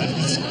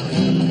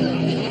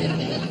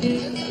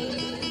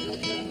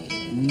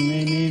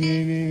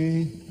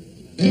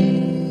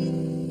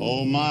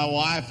 Oh, my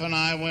wife and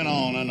I went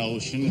on an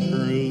ocean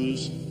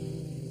cruise.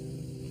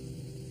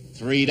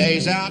 3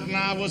 days out and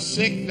I was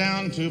sick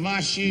down to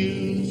my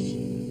shoes.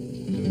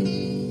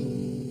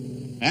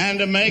 And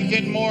to make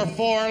it more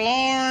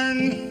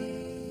forlorn,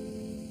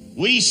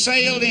 we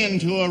sailed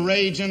into a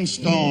raging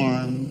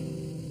storm.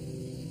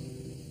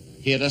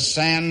 Hit a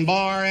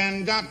sandbar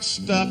and got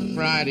stuck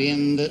right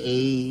in the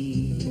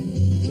ooze.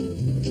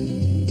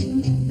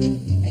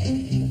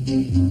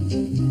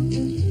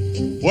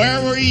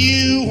 Where were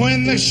you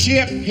when the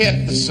ship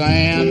hit the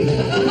sand?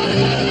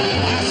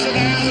 I said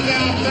I was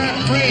out there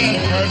praying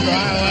for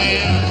dry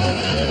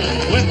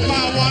land, with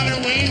my water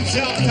wings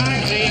held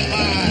tightly in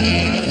my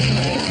hand.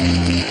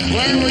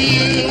 Where were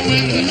you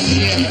when the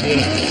ship hit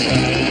the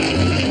sand?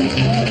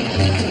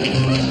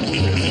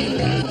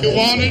 You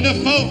wanted a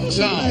folk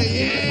song.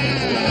 Yeah.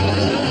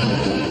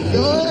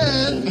 Go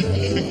ahead.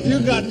 You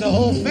got the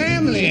whole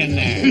family in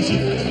there.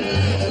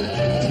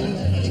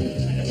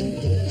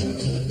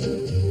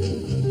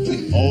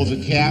 Oh,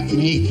 the captain,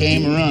 he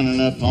came running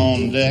up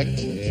on deck.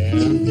 Yeah.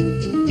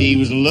 He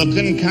was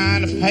looking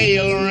kind of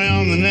pale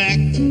around the neck.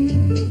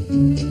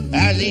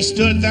 As he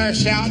stood there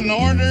shouting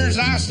orders,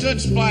 I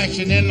stood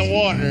splashing in the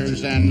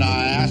waters, and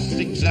I asked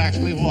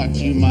exactly what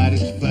you might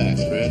expect.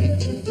 Ready?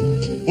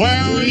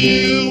 Where were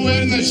you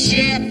when the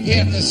ship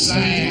hit the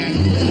sand?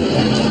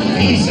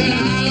 He said,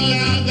 I was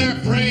out there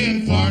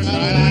praying for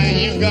dry land.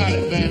 You got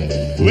it, baby.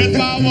 With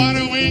my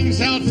water wings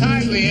held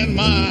tightly in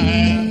my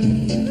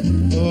hand.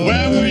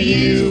 Where were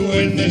you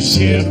when the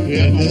ship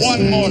hit the sand?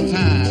 One more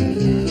time.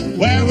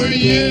 Where were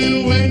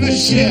you when the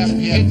ship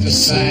hit the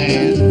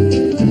sand?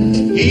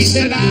 He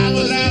said, I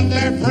was out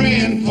there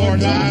praying for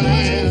dry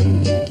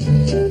land,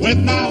 with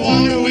my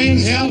water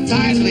wings held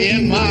tightly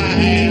in my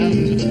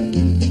hand.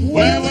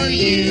 Where were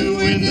you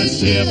when the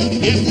ship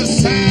hit the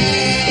sand?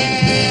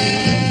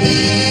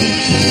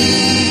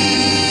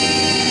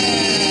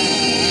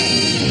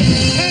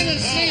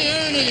 Tennessee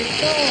Ernie,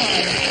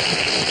 boy.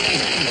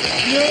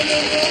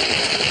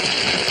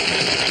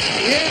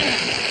 Yeah.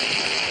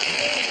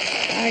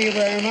 Thank you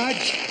very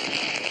much.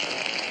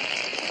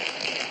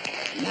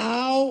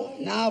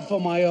 Now for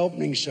my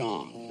opening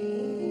song.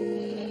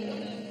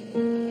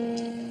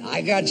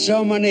 I got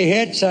so many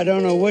hits, I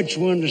don't know which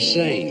one to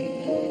sing.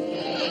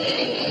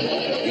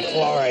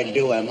 Before I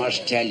do, I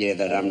must tell you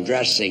that I'm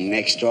dressing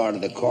next door to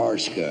the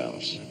chorus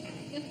girls.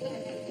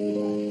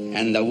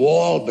 And the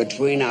wall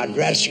between our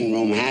dressing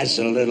room has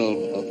a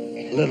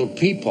little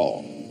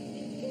peephole.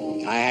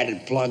 I had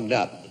it plugged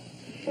up.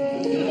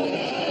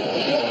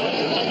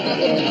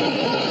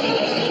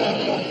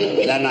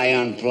 Then I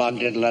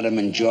unplugged it and let them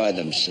enjoy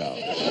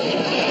themselves.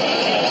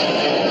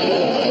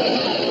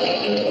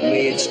 For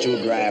me, it's too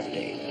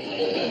drafty.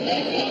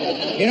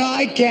 You know,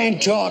 I can't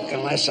talk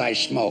unless I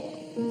smoke.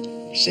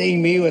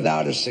 Seeing me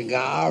without a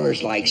cigar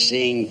is like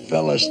seeing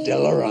Phyllis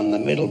Diller on the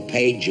middle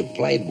page of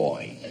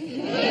Playboy.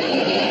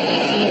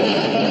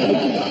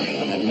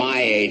 At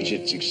my age,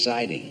 it's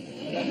exciting.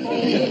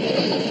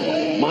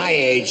 My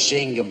age,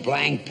 seeing a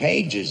blank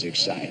page is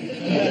exciting.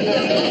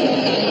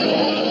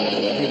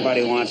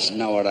 Everybody wants to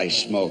know what I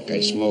smoke. I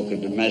smoke a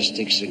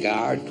domestic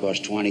cigar. It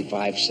costs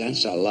 25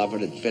 cents. I love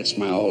it. It fits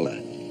my holder.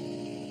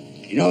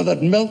 You know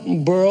that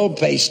Milton Berle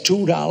pays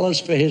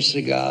 $2 for his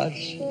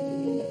cigars?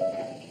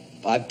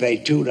 If I pay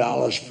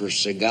 $2 for a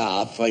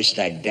cigar, first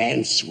I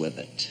dance with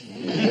it.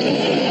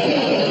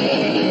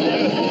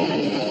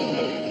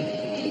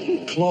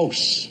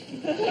 Close.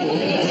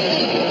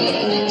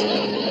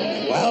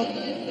 Well,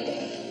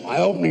 my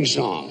opening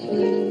song.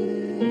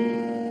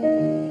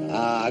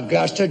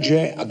 Augusta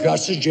J.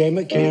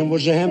 McCann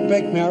was a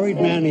hemp-back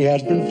married man. He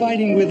has been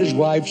fighting with his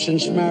wife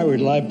since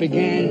married life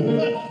began.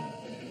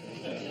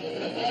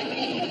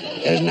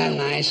 Isn't that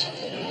nice?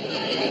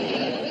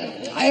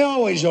 I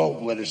always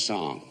open with a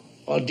song.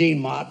 Well, Dean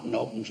Martin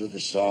opens with a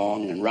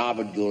song, and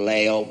Robert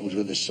Goulet opens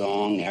with a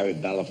song, Harry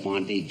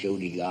Belafonte,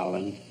 Judy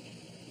Garland.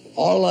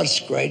 All us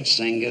great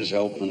singers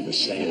open the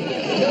same.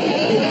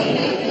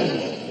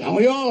 And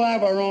we all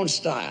have our own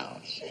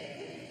styles.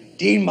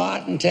 Dean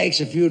Martin takes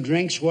a few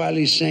drinks while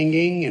he's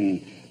singing,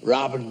 and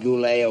Robert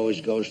Goulet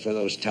always goes for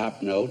those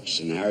top notes,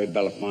 and Harry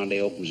Belafonte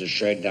opens his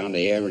shirt down to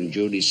here, and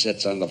Judy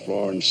sits on the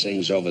floor and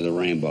sings Over the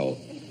Rainbow.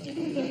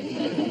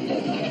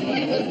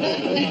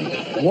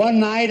 One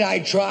night I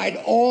tried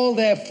all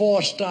their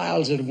 4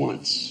 styles at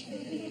once.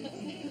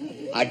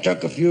 I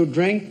took a few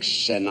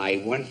drinks, and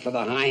I went for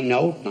the high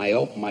note, and I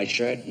opened my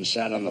shirt and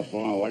sat on the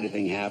floor, and what do you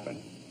think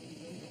happened?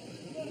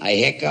 I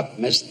hiccuped,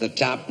 missed the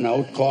top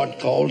note, caught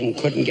cold, and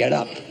couldn't get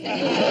up.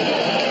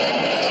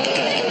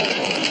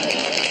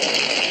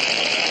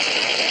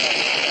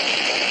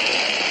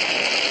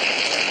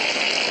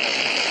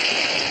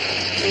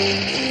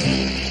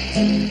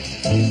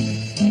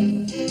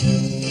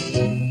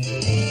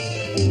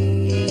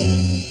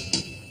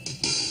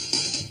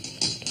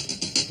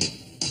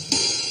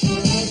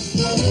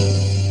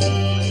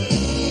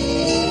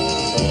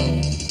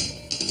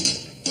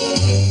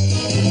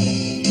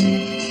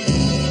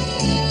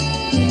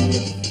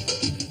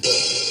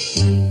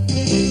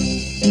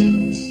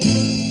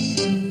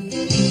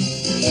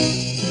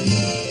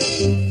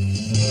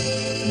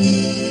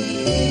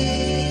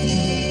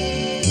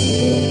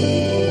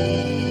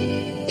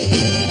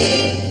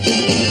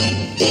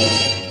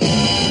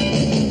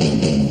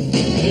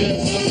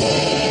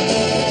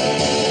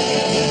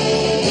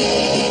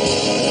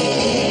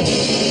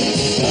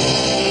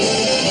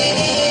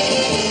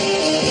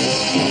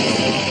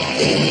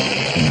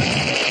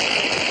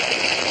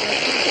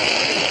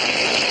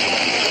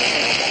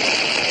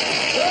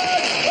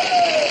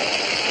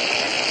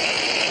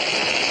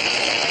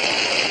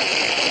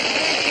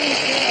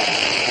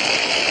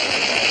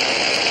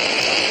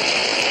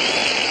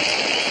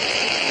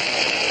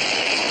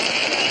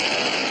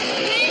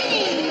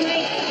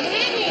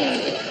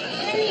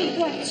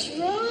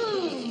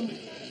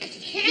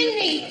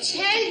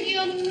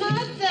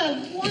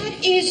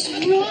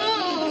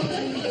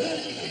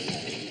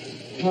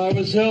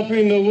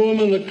 Helping the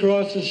woman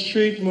across the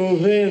street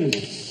move in.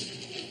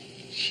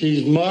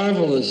 She's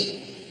marvelous.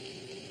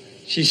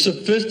 She's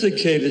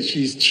sophisticated.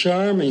 She's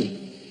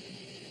charming.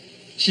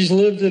 She's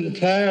lived in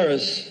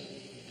Paris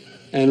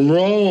and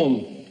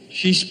Rome.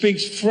 She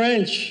speaks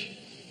French.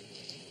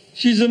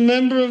 She's a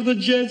member of the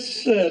jet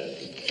set.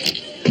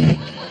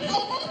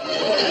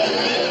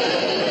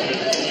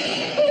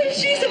 Oh,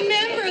 she's a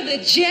member of the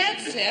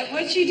jet set.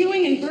 What's she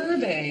doing in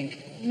Burbank?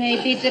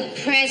 Maybe the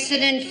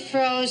president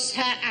froze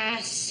her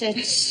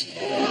assets. She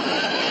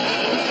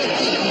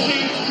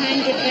can't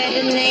find a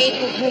better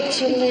neighborhood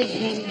to live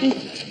in.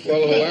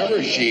 Well,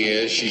 whoever she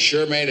is, she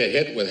sure made a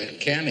hit with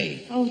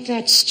Kenny. Oh,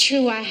 that's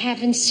true. I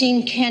haven't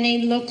seen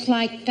Kenny look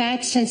like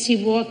that since he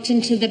walked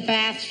into the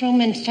bathroom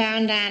and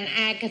found Aunt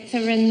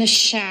Agatha in the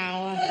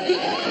shower.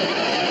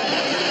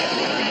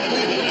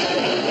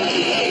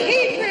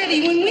 Hey,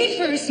 Freddie, when we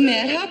first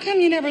met, how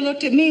come you never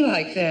looked at me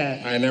like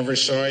that? I never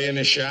saw you in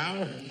the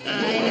shower.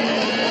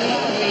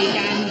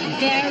 I'm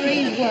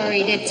very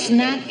worried. It's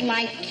not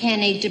like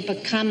Kenny to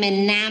become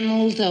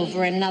enameled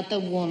over another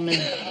woman.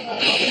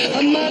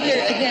 A mother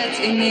that's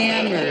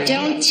enamored.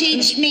 Don't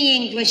teach me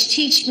English.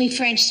 Teach me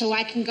French so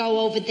I can go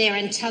over there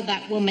and tell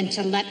that woman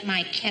to let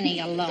my Kenny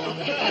alone.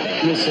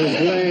 Mrs.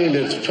 Lane,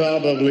 it's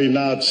probably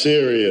not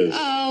serious.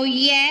 Oh,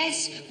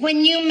 yes?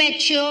 When you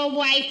met your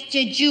wife,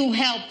 did you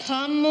help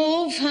her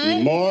move, huh?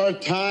 More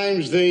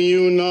times than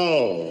you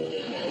know.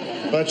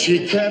 But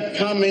she kept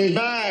coming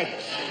back.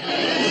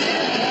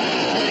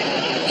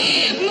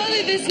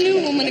 Mother, this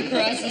new woman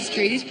across the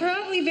street is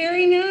probably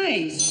very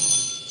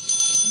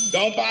nice.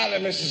 Don't bother,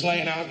 Mrs.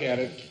 Lane. I'll get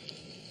it.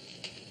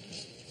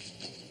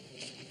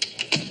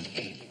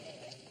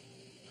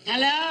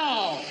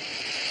 Hello.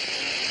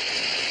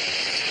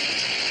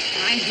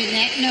 I'm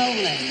Jeanette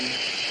Nolan,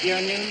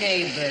 your new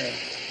neighbor.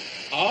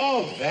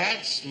 Oh,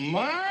 that's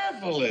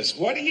marvelous.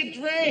 What do you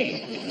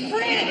drink?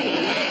 Freddie.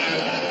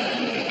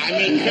 I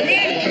mean, come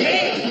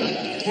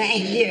in.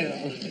 Thank you.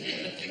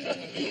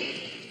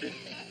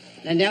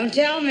 Now, don't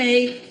tell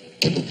me.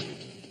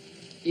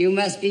 You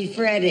must be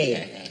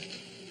Freddie.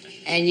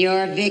 And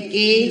you're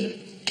Vicky.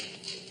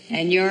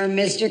 And you're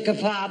Mr.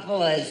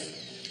 Kapopoulos.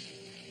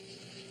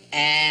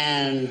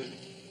 And,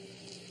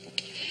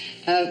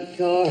 of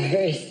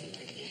course,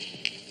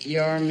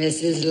 you're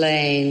Mrs.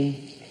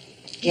 Lane.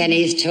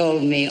 Kenny's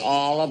told me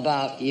all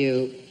about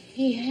you.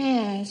 He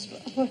has.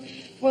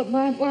 Well,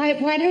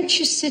 why don't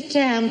you sit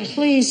down,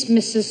 please,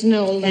 Mrs.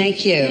 Nolan?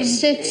 Thank you.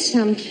 Sit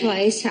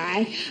someplace.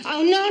 Oh,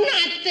 no,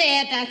 not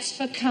there. That's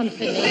for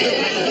company.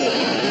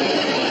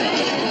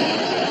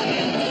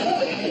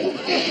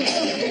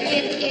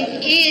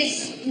 It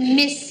is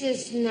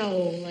Mrs.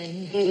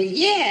 Nolan.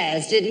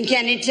 Yes, didn't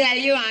Kenny tell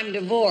you I'm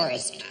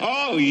divorced?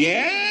 Oh,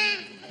 yeah?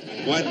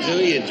 What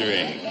do you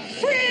drink?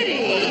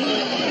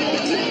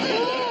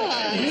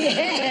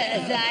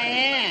 Yes, I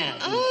am.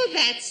 Oh,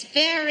 that's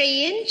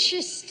very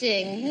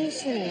interesting,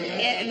 isn't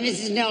it?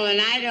 Mrs. Nolan,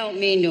 I don't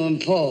mean to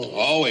impose.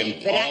 Oh,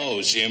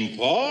 impose.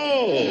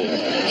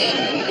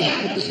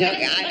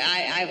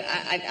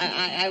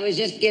 I was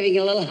just giving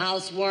a little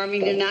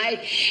housewarming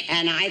tonight,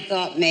 and I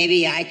thought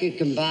maybe I could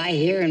come by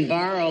here and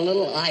borrow a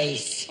little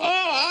ice. Oh,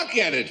 I'll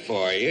get it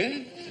for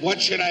you.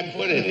 What should I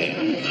put it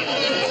in?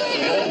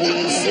 If you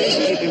insist,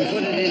 you can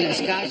put it in a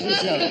scotch and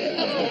soda.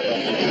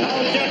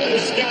 I'll get the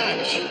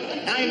scotch.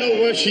 I know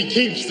where she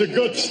keeps the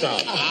good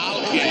stuff.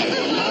 I'll get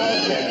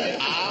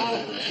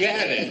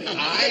it.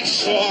 I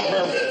saw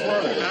her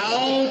first.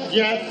 I'll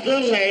get the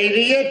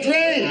lady a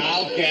drink.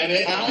 I'll get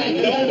it.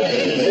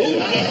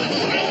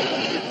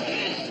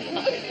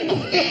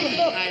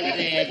 Aren't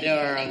they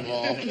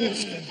adorable?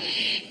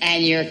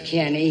 And your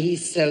Kenny,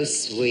 he's so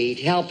sweet,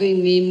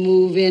 helping me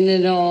move in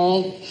and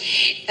all.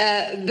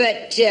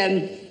 But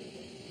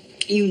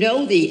you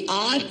know, the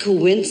odd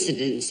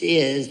coincidence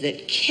is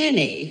that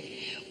Kenny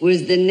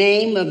was the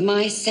name of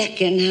my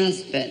second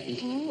husband.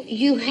 Oh,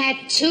 you had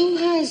two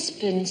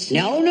husbands.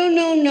 No.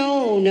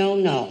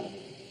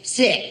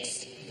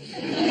 6.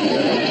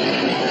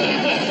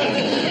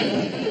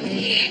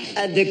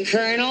 The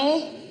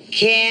Colonel,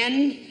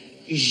 Ken,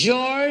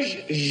 Georges,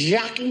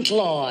 Jacques, and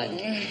Claude.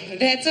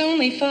 That's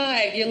only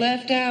 5. You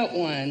left out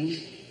one.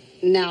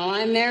 Now,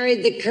 I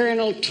married the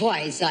Colonel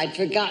twice. I'd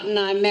forgotten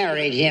I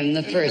married him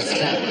the first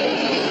time.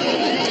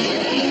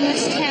 You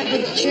must have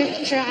a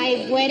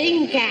drip-dry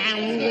wedding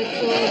gown with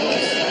all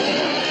this.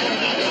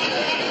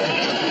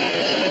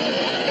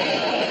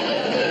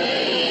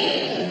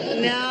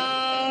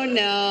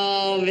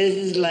 No,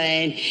 Mrs.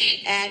 Lane.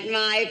 At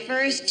my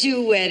first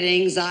 2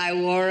 weddings, I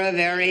wore a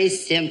very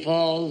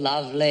simple,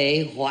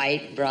 lovely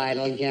white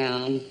bridal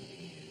gown.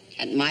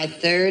 At my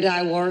 3rd,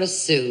 I wore a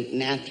suit,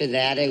 and after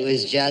that, it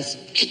was just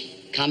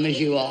come as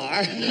you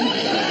are.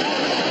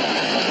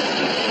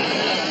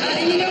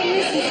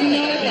 Mrs.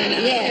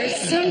 Nolan, there's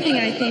something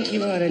I think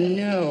you ought to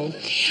know.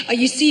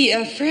 You see,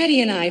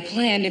 Freddie and I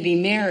plan to be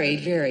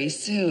married very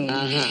soon.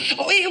 Uh-huh.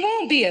 Oh, it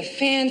won't be a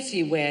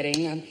fancy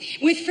wedding.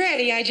 With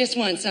Freddie, I just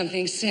want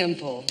something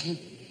simple.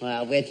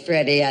 Well, with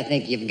Freddie, I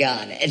think you've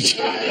got it.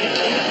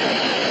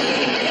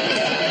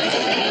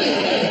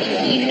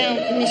 You know,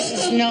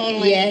 Mrs.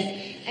 Nolan. Yes?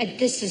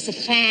 This is a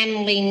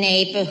family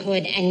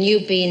neighborhood, and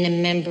you being a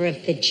member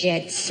of the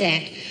jet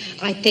set,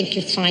 I think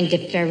you find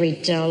it very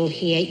dull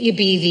here. You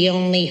be the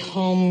only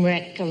home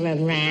wrecker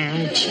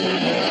around.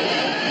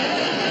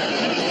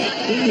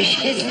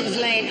 Mrs.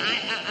 Lane,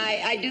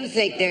 I do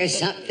think there's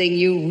something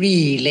you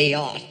really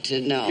ought to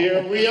know.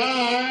 Here we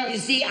are. You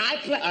see,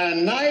 a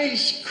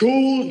nice,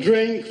 cool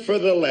drink for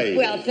the lady.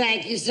 Well,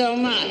 thank you so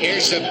much.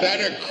 Here's a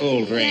better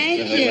cool drink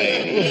Thank for the you.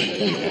 lady.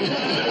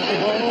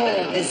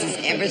 Oh, this is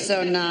ever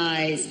so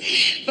nice.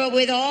 But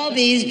with all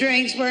these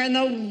drinks, where in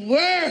the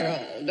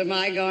world am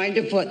I going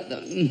to put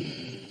them?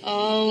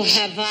 Oh,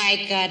 have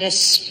I got a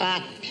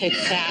spot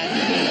picked out?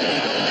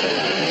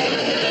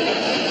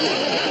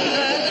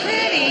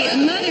 Freddie,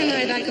 Mother and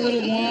I'd like a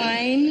little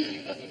wine.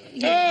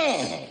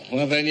 Oh,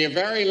 well, then you're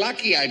very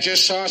lucky. I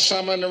just saw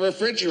some in the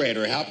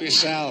refrigerator. Help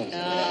yourself.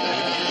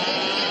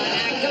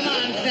 Now, come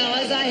on,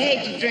 fellas. I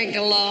hate to drink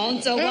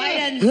alone, so why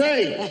doesn't...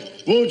 Great.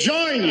 We'll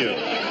join you.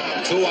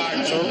 To our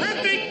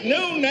terrific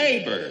new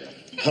neighbor.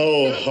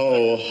 Ho,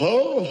 ho,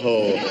 ho, ho,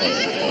 ho.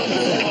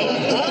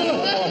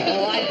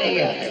 Oh, I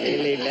think I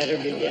really better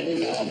be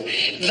getting home.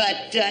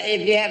 But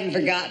if you haven't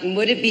forgotten,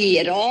 would it be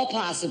at all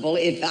possible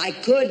if I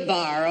could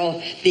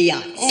borrow the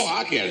ice? Oh,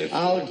 I'll get it.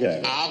 I'll get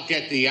it. I'll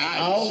get the ice.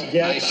 I'll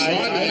get I saw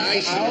the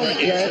ice. I'll It's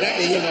get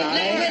next the to the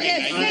ice. For the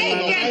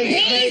sake of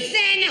peace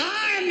and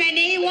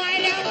harmony,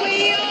 why don't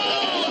we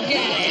all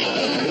get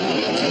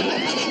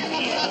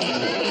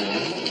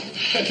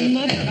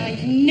Mother,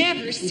 I've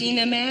never seen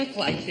them act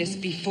like this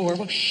before.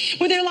 Well,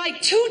 they're like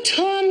 2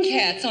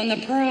 tomcats on the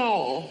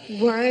prowl.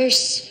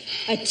 Worse,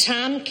 a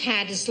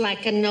tomcat is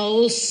like an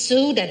old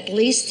suit. At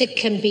least it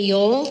can be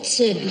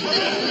altered.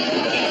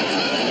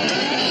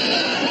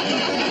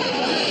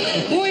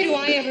 Boy, do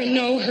I ever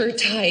know her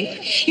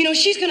type. You know,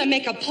 she's going to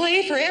make a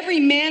play for every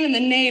man in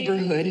the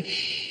neighborhood.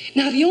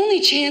 Now, the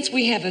only chance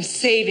we have of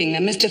saving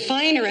them is to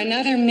find her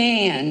another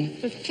man.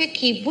 But,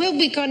 Vicky, where are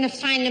we going to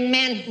find a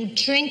man who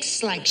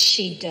drinks like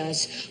she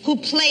does, who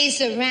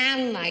plays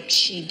around like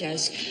she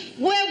does?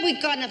 Where are we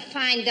going to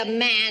find a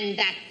man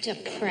that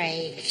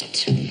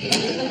depraved?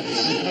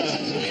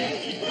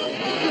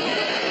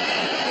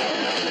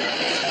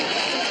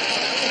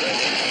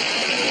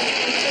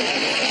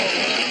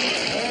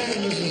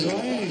 Mrs.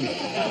 Lane.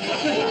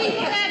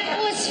 That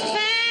was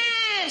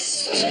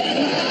fast.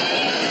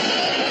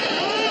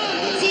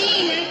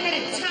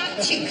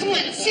 Come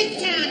on, sit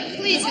down,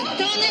 please. Don't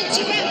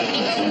interrupt me.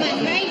 Come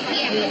on, right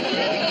here.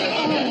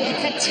 Oh,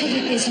 I tell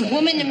you, there's a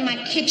woman in my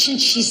kitchen.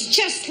 She's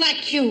just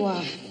like you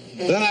are.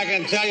 Then I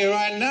can tell you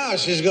right now,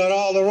 she's got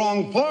all the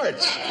wrong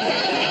parts.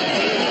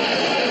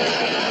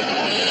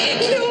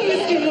 No,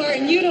 Mr.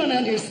 Martin, you don't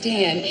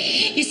understand.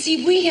 You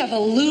see, we have a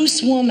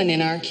loose woman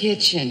in our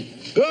kitchen.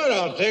 Good,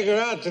 I'll take her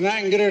out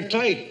tonight and get her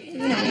tight.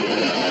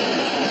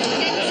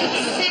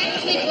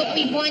 What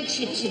we want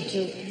you to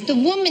do. The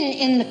woman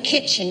in the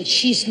kitchen,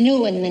 she's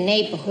new in the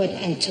neighborhood,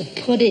 and to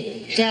put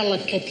it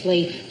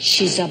delicately,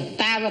 she's a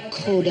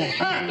barracuda.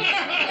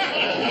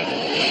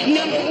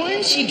 Number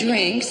 1, she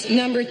drinks.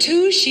 Number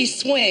 2, she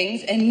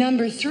swings. And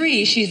number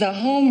 3, she's a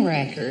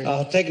homewrecker.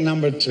 I'll take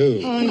number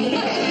 2. Oh,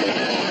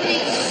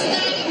 please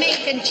stop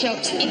making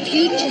jokes. If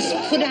you just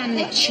put on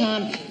the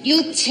charm,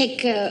 you'll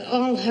take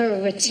all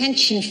her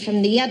attention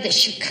from the other.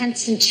 She'll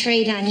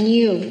concentrate on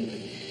you.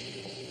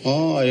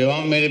 Oh, you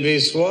want me to be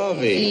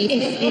suave?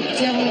 If you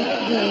don't,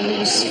 we'll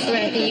lose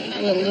Freddie,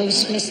 we'll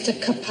lose Mr.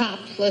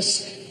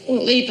 Kapopoulos,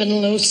 we'll even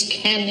lose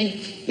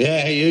Kenny.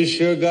 Yeah, you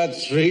sure got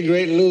 3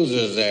 great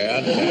losers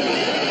there.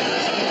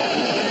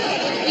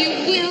 You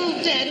will,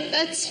 Dad.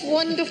 That's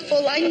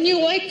wonderful. I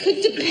knew I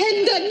could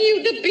depend on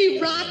you to be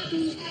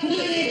rotten.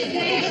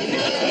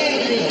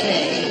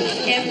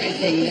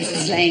 Everything,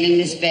 Mrs. Lane,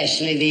 and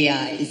especially the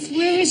ice.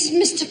 Where is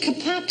Mr.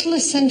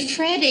 Kapopoulos and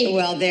Freddie?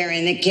 Well, they're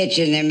in the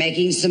kitchen. They're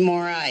making some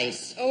more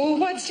ice. Oh,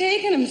 what's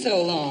taking them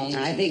so long?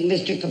 I think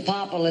Mr.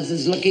 Kapopoulos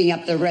is looking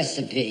up the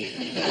recipe.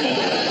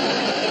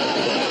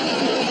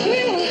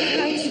 Well,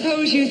 I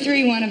suppose you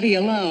 3 want to be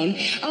alone.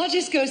 I'll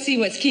just go see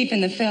what's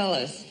keeping the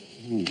fellas.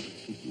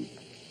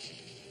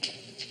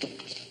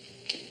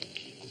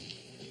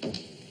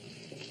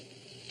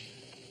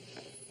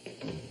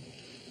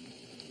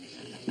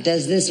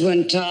 Does this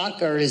one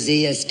talk, or is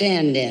he a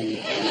stand-in?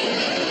 No,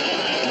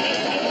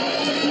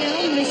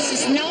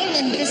 Mrs.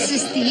 Nolan, this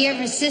is the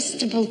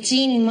irresistible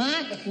Dean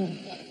Martin.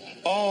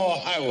 Oh,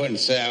 I wouldn't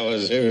say I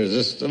was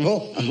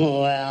irresistible.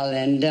 Well,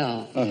 then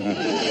don't.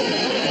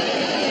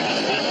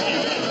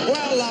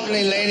 Well,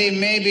 lovely lady,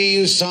 maybe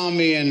you saw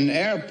me in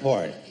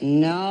airport.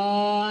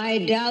 No, I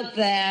doubt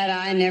that.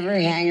 I never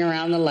hang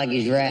around the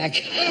luggage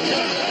rack.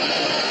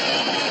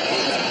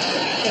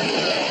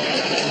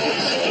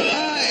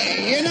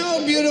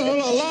 Beautiful.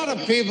 A lot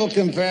of people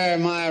compare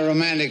my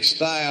romantic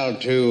style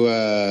to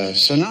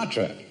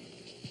Sinatra.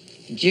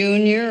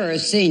 Junior or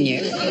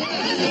senior? Oops,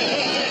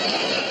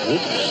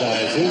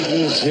 I think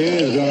this here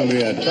is going to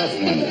be a tough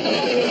one.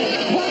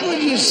 What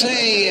would you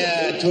say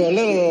to a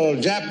little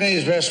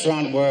Japanese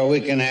restaurant where we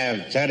can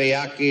have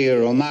teriyaki,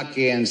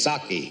 romaki, and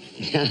sake?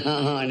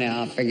 Oh,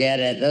 no, forget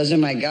it. Those are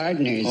my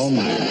gardeners. Oh,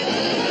 my.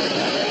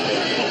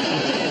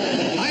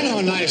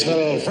 A nice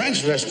little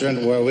French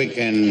restaurant where we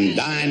can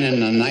dine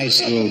in a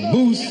nice little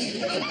booth.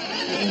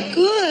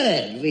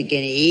 Good. We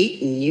can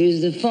eat and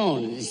use the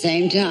phone at the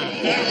same time.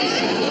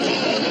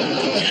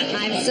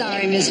 I'm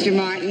sorry, Mr.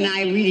 Martin.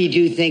 I really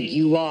do think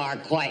you are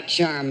quite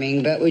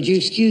charming, but would you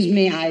excuse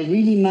me? I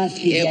really must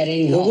be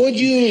getting home. Would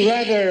you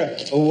rather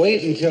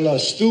wait until a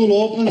stool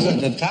opens at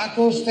the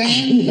taco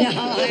stand? No,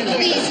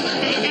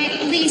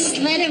 At least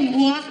let him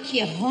walk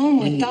you home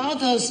with all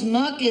those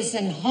muggers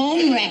and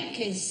home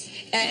wreckers.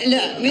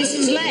 Look,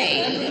 Mrs.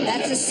 Lane,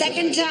 that's the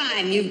second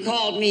time you've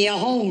called me a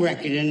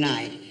homewrecker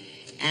tonight.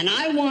 And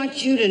I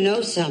want you to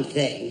know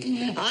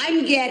something.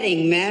 I'm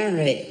getting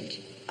married.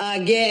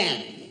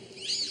 Again.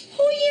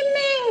 Who are you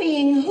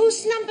marrying?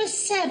 Who's number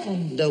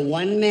 7? The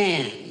one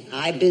man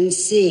I've been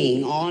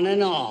seeing on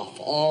and off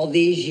all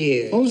these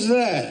years. Who's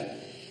that?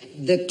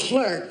 The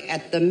clerk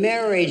at the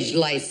Marriage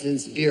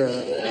License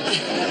Bureau.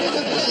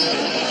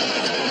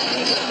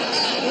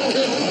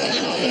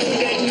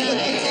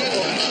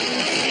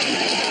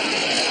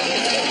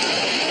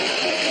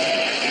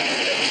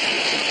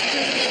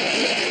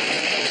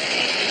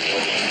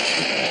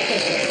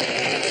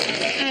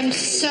 I'm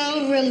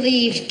so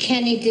relieved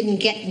Kenny didn't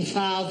get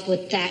involved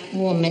with that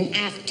woman.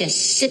 After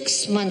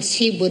 6 months,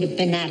 he would have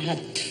been at her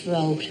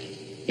throat.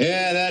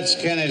 Yeah, that's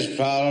Kenny's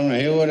problem.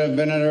 He would have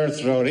been at her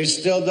throat. He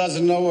still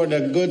doesn't know where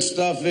the good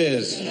stuff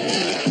is.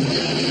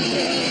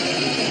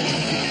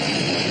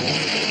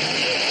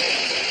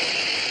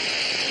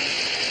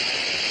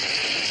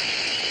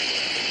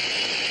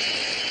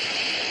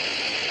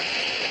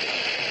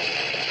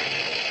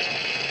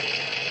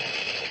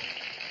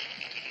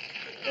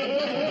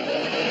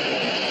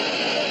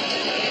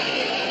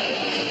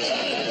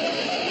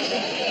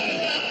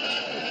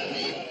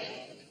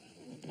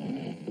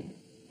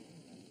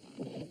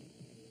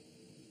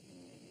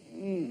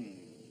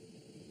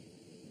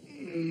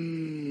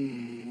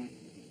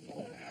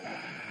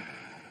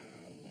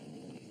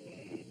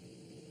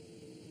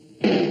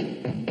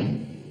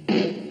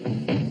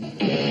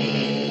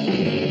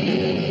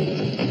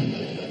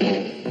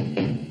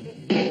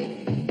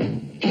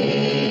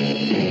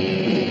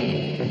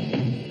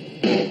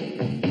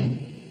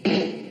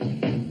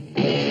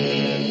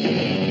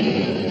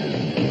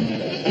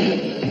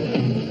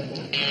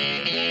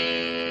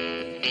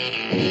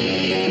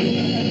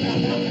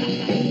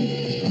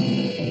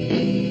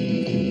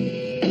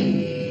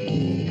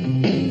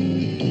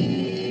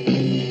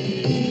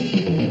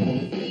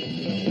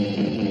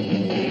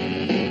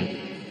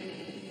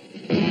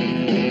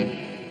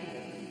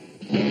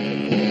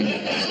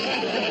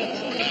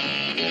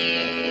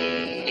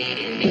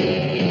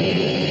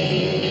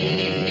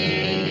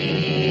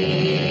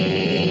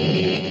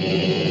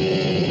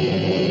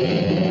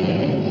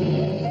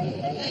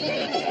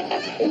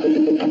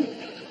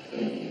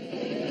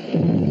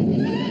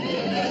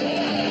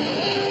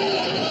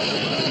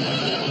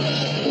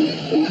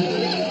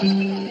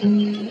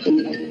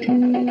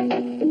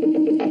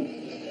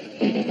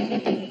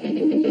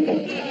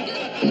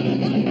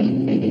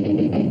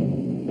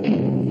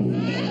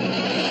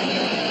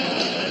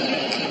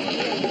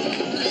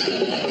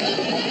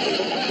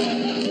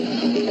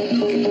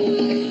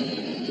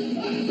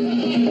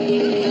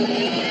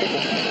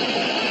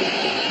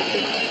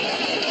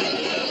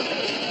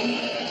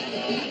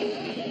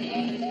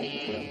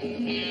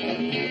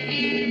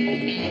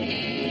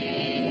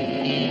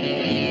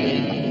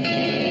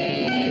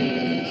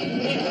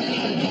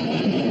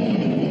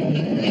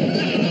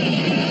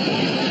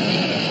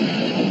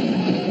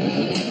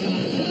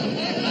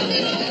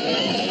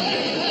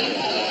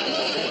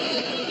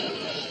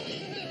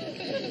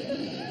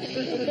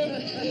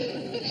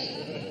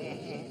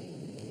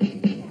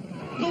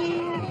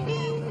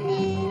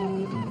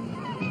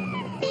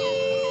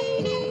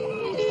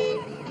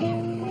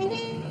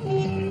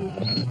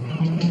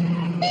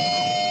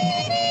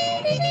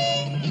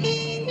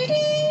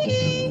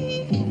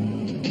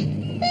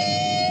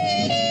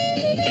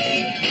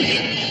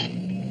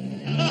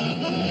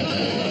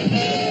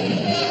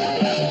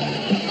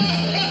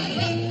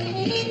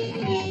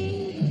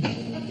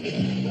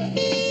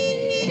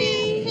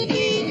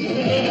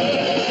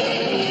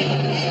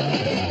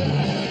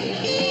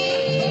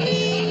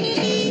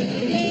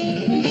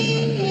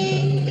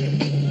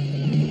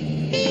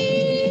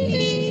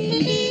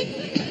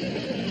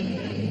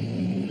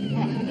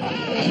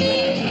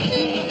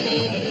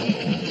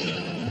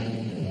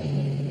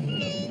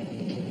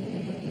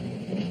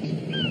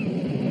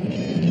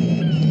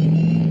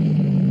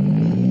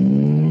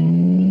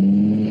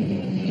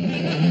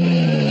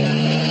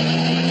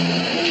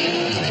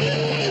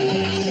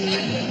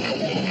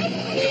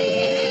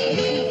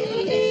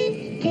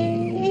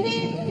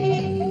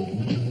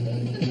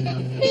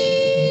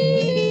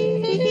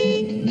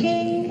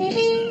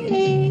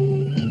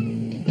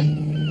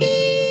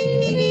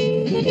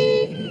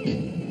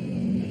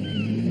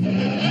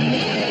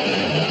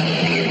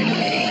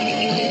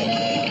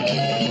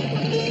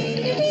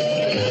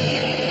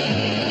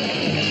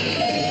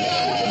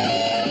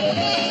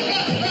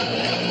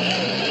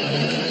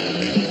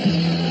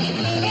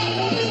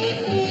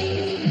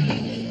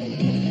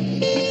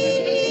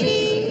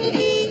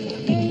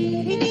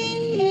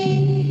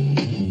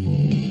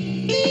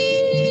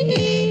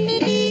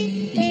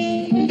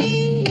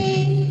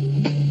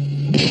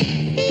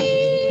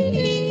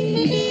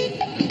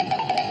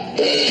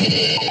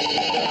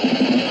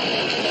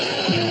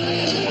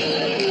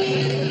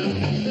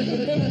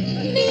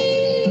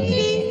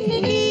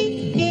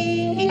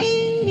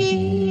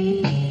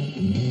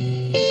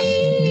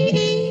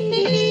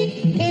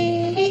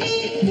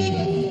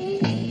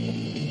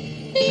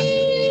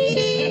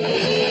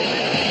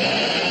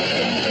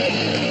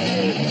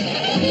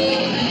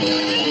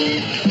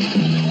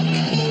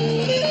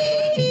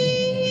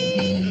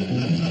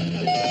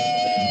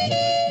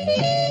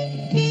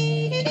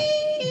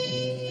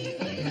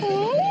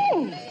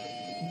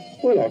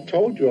 Well, I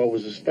told you I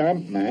was a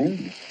stamp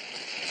man.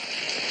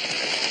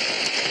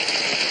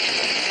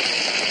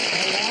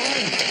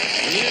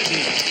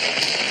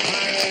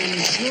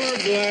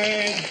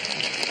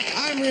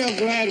 I'm real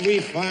glad we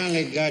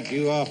finally got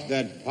you off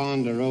that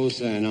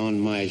Ponderosa and on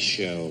my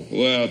show.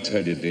 Well, I'll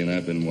tell you, Dean,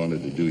 I've been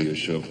wanting to do your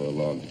show for a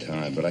long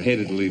time, but I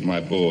hated to leave my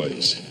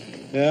boys.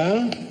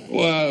 Yeah?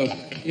 Well,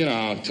 you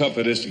know how tough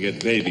it is to get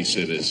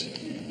babysitters.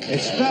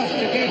 It's tough to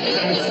get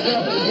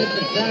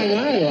the kind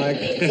I like,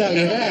 I'll tell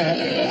you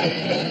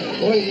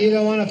that. Well, you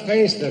don't want to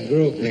face the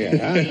group here,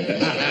 huh?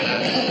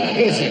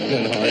 He's a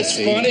good horse. It's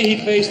funny,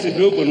 he faced the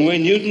group when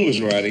Wayne Newton was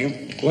riding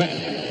him. Well,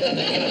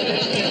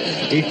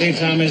 he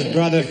thinks I'm his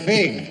brother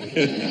Fig.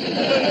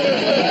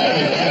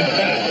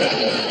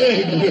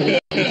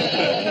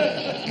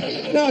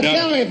 No,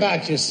 tell me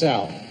about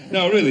yourself.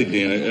 No, really,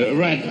 Dean, a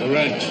ranch.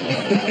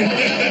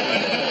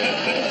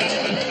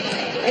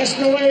 That's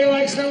the way he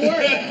likes to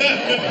work.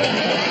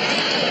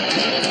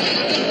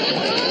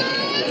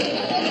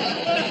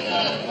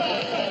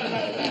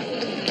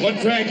 What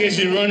track is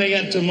he running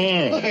at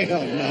tomorrow? I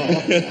don't know.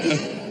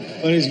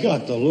 But he's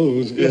got to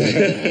lose.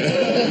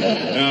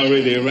 No,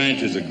 really, a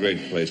ranch is a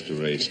great place to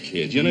raise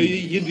kids. You know,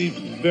 you'd be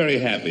very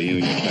happy, you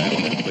and your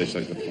family, in a place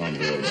like the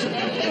Ponderosa.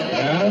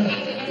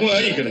 Yeah?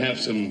 Well, you could have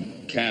some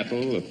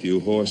cattle, a few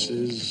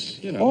horses,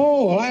 you know.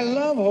 Oh, well, I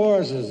love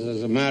horses.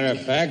 As a matter of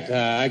fact,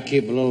 I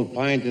keep a little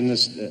pint in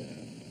this...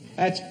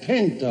 that's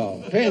Pinto,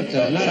 not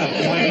a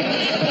pint.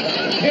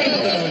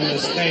 Pinto in the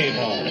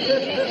stable.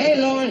 Hey,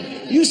 Lauren,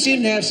 you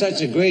seem to have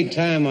such a great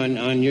time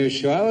on your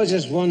show. I was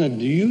just wondering,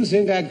 do you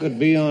think I could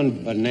be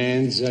on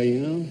Bonanza, you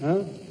know,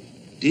 huh?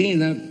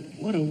 Dean,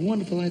 what a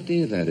wonderful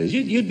idea that is.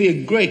 You'd be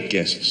a great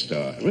guest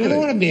star, really. I don't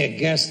want to be a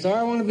guest star.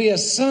 I want to be a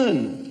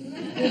son.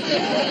 You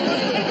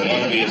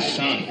want to be a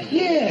son?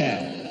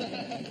 Yeah.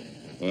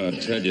 Well,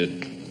 I'll tell you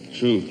the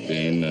truth,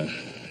 Dean.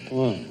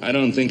 What? I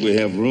don't think we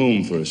have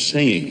room for a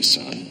singing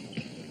son.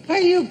 Are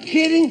you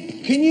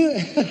kidding? Can you...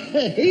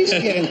 He's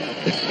kidding.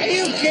 Are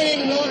you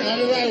kidding, Lauren? I'll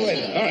be right with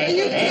you. All right. Are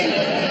you kidding?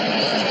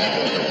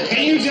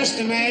 Can you just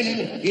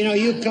imagine, you know,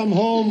 you come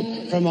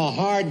home from a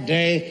hard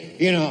day,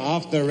 you know,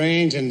 off the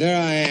range, and there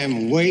I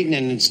am waiting,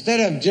 and instead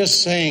of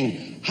just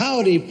saying,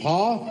 howdy,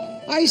 Pa,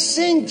 I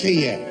sing to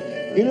you.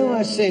 You know,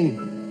 I sing,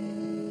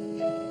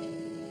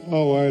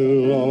 how I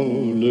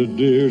love the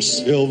dear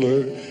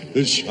silver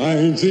that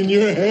shines in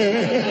your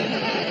hair.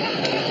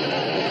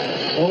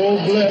 Oh,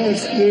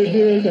 bless the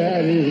dear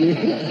daddy.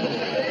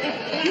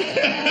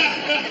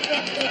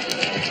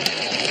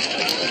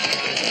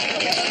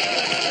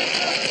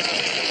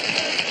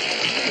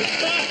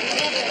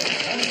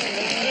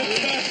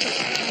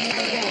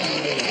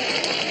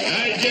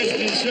 I just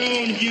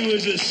disowned you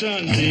as a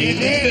son, Dean.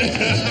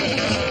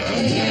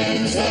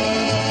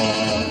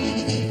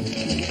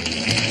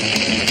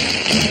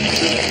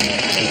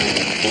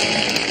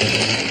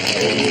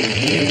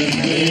 Give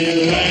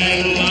me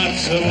land,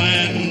 lots of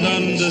land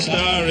under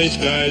starry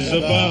skies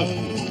above.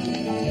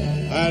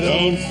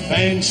 Don't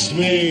fence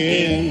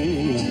me in.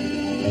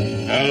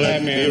 Now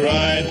let me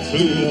ride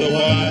through the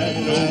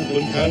wide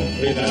open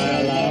country that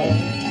I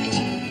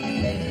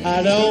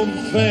love. Don't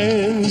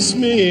fence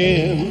me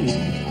in.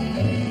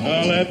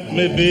 Now let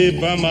me be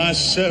by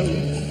myself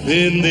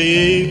in the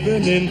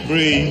evening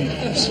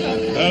breeze.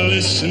 I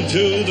listen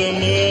to the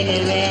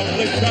murmur of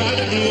the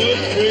cottonwood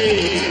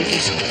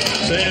trees.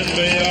 Send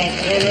me off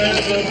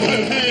forever,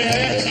 but I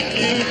ask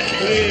you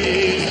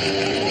please.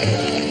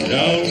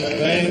 Don't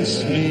fence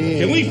me.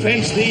 Can we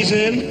fence these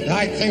in?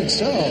 I think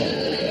so.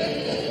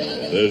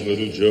 There's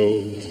little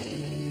Joe,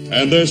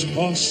 and there's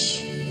Hoss,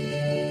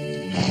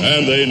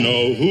 and they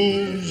know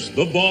who's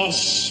the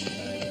boss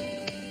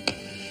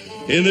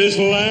in this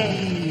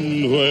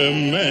land where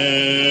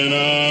man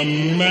are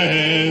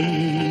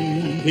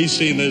man. He's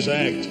seen this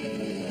act.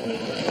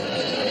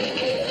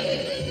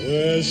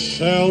 Where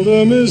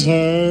seldom is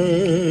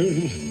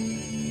heard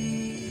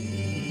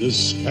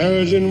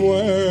discouraging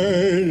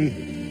word.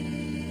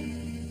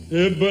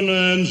 If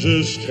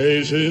Bonanza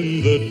stays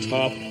in the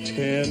top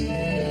 10,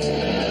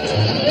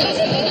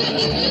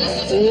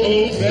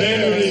 oh,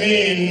 bury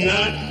me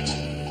not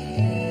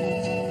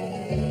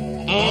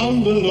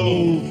on the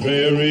low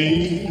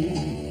prairie.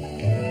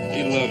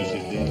 He loves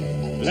it, dear.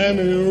 Let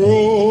me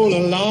roll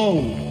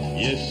along,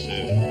 Yes,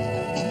 sir.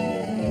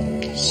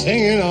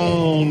 singing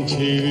on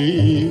TV.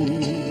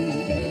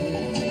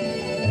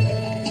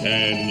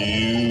 Can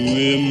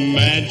you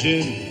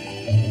imagine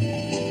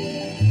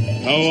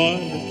how on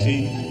the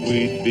TV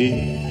we'd be?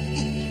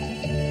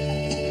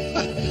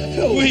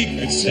 We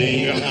could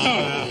sing our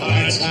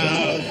hearts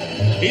out.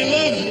 He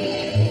loves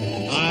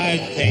it. I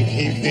think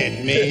he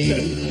bit me.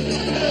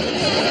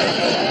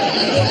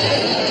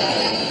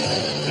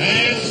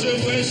 As a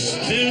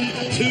Western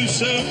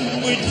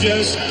twosome, we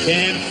just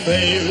can't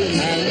fail.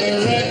 And the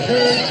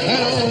record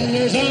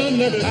counters on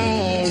the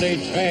Cowley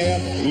Trail.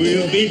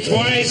 We'll be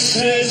twice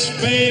as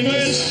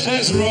famous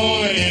as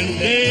Roy and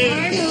Dale.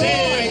 I'm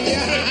Roy.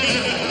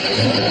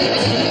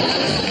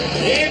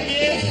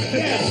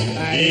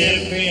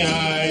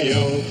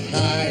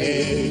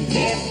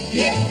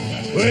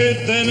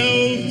 With an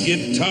old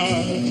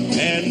guitar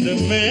and a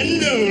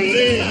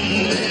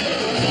mandolin.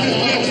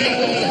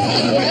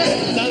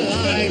 The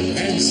life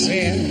and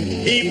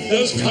sin. Keep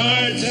those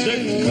cards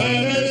and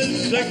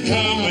colors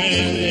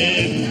a-coming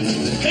in.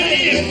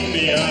 Hey,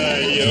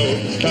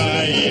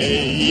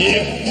 yippee-yi-yo-ki-yay,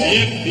 yip,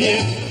 yip,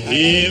 yip,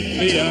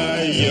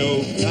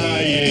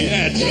 yippee-yi-yo-ki-yay.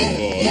 That's a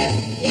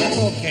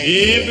boy. Okay.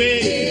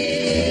 Yippee-yi-yo.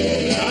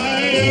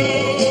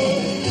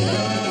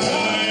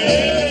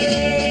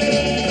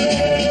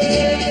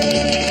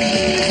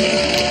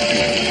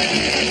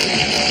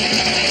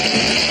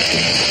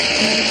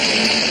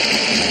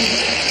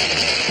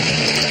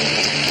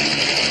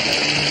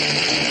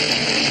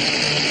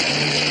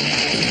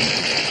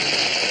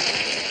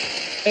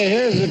 Hey,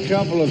 here's a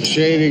couple of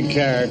shady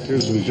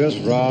characters who just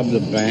robbed a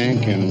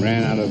bank and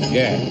ran out of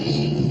gas.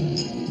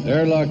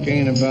 Their luck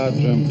ain't about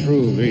to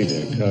improve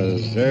either,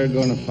 because they're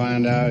going to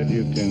find out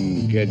you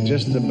can get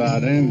just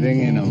about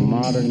anything in a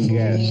modern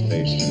gas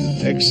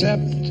station,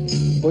 except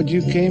what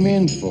you came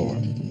in for.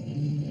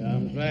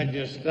 I'm glad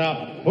you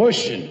stopped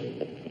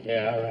pushing.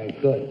 Yeah, all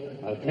right, good.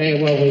 I'll tell you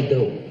what we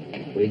do.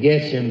 We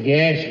get some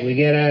gas, we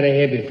get out of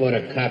here before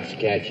the cops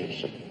catch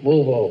us.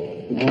 Move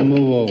over. I'll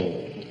move over.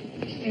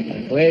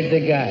 Where's the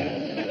guy?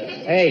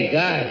 Hey,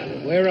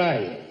 guy, where are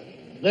you?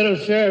 Little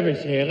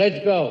service here. Let's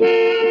go.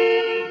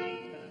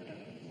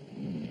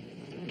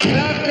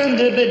 Welcome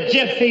to the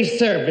Jiffy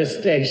Service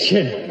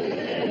Station.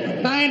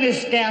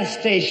 Finest gas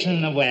station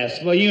in the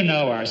West. Well, you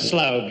know our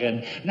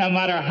slogan. No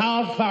matter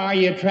how far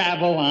you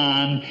travel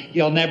on,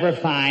 you'll never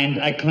find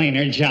a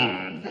cleaner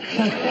John.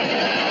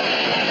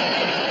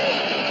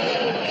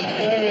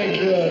 Very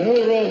good.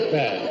 Who wrote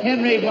that?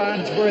 Henry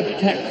Wadsworth,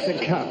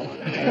 Texaco.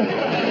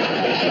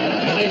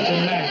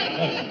 Listen, Mac,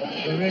 look,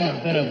 we're in a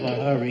bit of a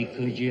hurry.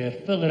 Could you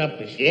fill it up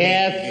as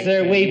Yes,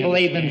 sir. We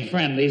believe in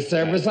friendly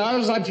service. I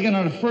always like to get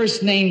on a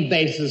first-name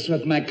basis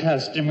with my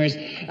customers.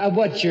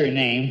 What's your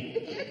name?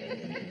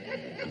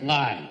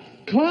 Clyde.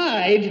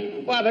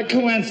 Clyde? What a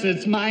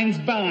coincidence. Mine's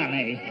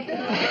Bonnie.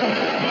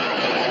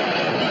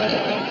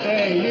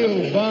 Hey,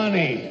 you,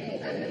 Bonnie.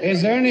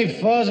 Is there any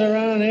fuzz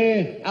around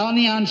here?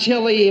 Only on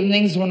chilly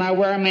evenings when I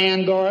wear my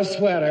Angora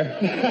sweater.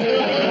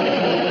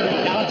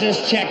 I'll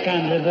just check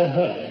under the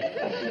hood.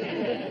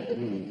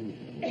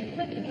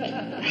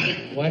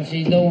 What's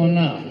he doing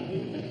now?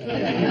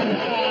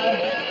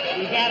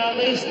 You got a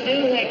loose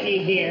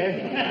doohickey here.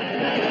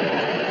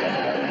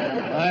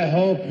 I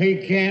hope he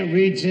can't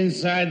reach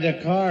inside the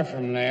car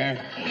from there.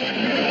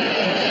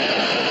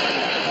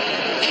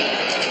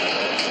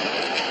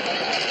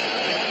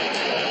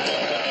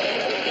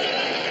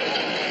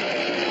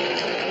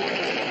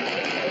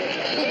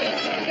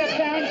 You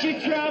found your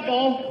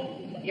trouble.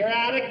 You're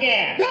out of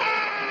gas. All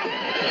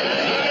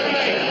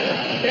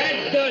right,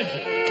 that does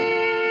it.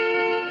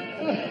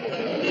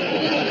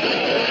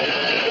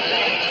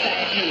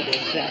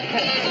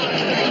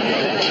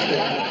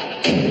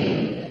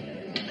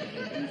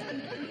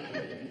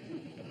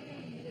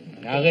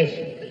 Now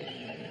listen,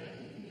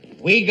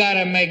 we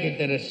gotta make it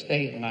to the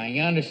state line,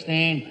 you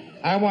understand?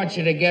 I want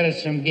you to get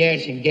us some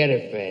gas and get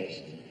it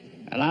fast.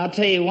 And I'll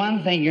tell you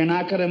one thing, you're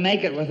not going to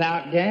make it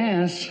without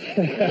gas.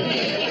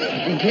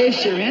 In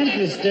case you're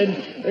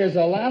interested, there's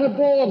a lot of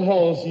bullet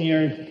holes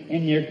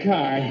in your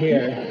car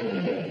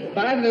here.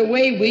 By the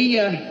way,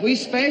 we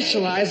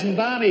specialize in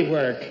body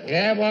work.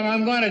 Yeah, well,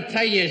 I'm going to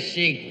tell you a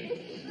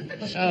secret.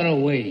 So do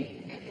we.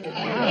 Keep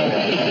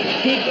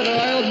it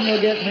oiled and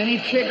you'll get many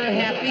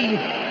trigger-happy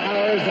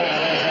hours out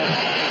of it.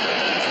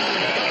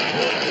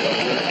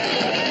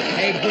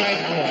 Hey,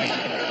 bright boy,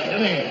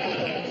 come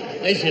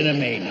here. Listen to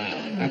me now.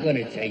 I'm going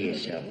to tell you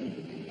something.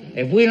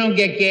 If we don't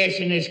get gas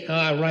in this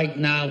car right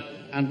now,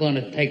 I'm going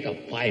to take a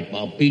pipe.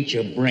 I'll beat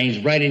your brains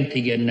right into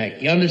your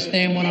neck. You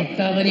understand what I'm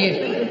telling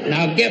you?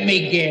 Now get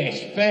me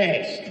gas,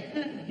 fast.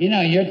 You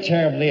know, you're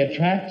terribly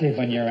attractive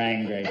when you're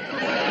angry.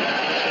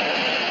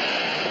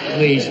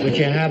 Please, would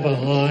you have a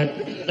heart?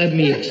 Let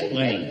me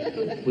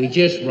explain. We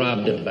just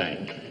robbed a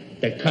bank.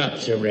 The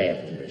cops are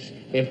after us.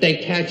 If they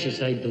catch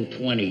us, I do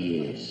 20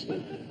 years.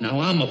 Now,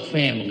 I'm a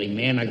family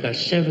man. I got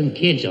 7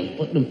 kids. I'm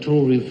putting them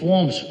through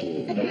reform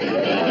school. Look,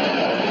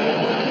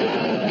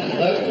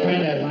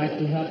 friend, I'd like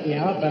to help you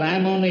out, but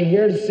I'm only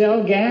here to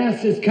sell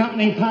gas. It's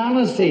company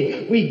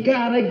policy. We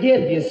gotta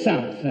give you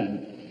something.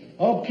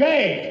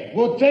 Okay,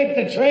 we'll take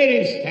the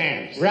trading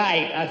stamps.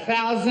 Right,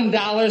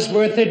 $1,000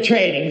 worth of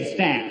trading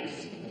stamps.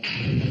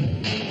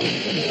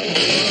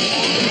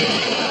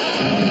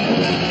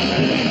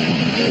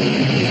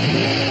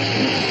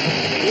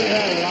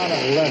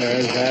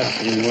 Letters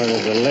asking whether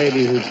the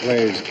lady who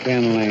plays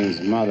Ken Lane's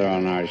mother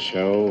on our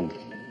show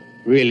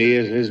really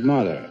is his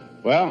mother.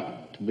 Well,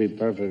 to be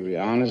perfectly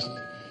honest,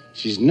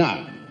 she's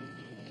not.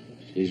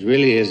 She's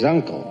really his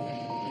uncle.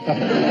 But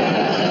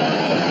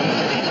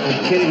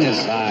kidding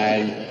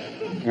aside,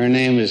 her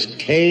name is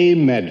Kay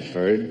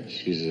Medford.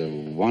 She's a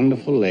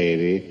wonderful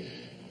lady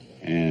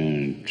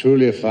and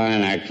truly a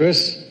fine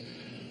actress.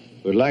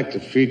 We'd like to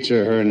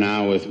feature her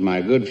now with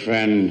my good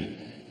friend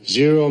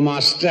Zero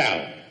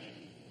Mostel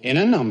in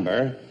a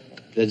number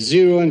that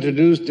Zero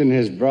introduced in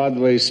his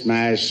Broadway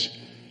smash,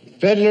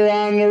 Fiddler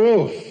on the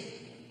Roof.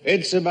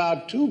 It's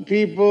about 2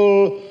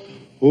 people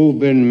who've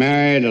been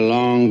married a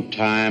long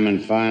time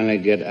and finally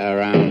get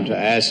around to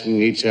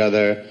asking each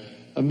other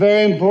a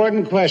very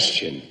important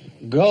question.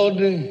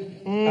 Goldie,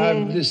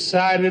 I've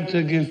decided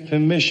to give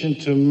permission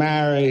to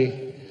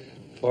marry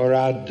for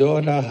our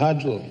daughter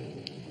Huddle.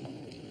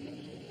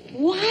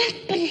 What?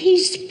 But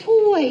he's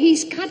poor.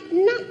 He's got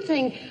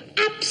nothing.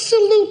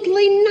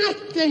 Absolutely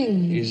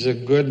nothing. He's a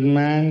good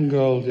man,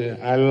 Goldie.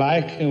 I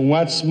like him.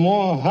 What's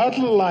more,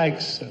 Huddle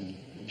likes him.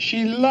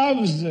 She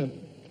loves him.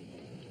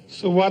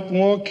 So what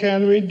more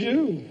can we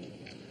do?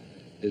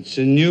 It's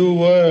a new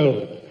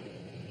world.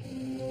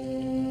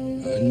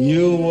 A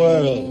new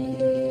world.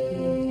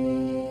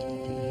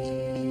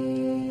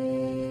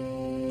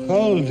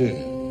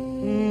 Goldie.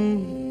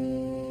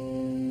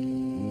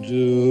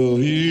 Do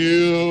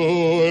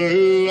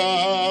you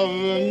love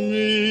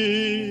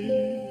me?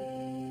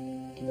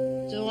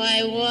 Do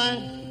I what?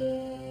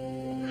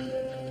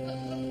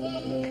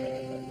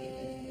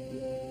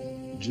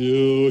 Do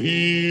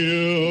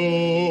you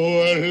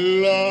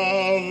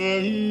love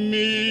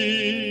me?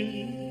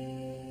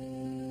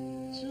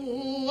 Do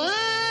I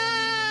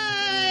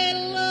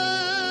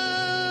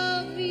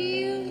love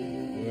you?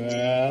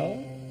 Well?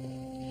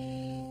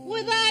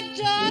 With our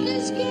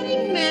daughters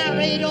getting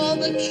married, all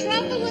the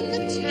trouble in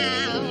the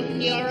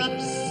town, you're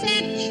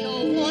upset,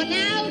 you're worn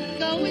out,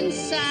 go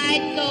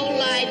inside, go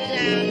lie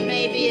down,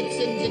 maybe it's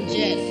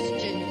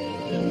indigestion.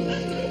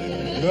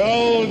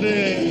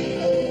 Goldie,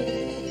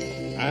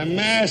 I'm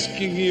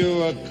asking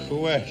you a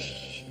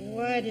question.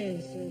 What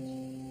is it?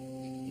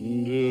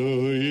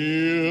 Do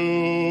you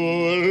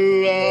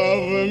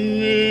love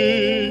me?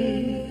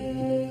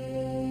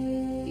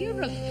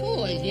 You're a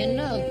fool, you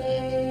know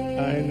that.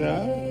 I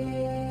know.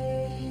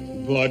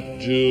 But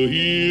do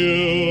you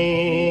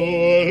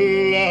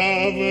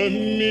love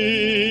me?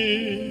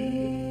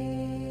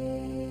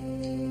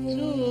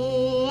 Do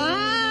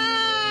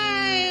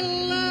I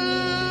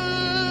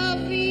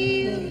love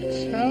you?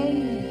 Tell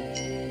me.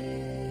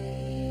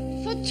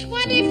 For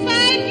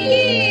 25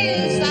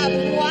 years I've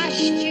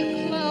washed your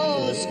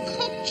clothes,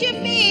 cooked your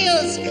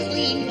meals,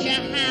 cleaned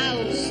your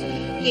house,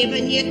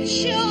 given your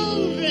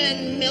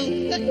children,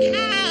 milked the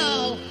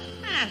cow.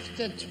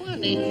 After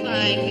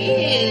 25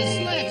 years,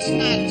 let's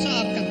not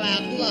talk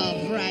about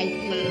love right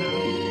now.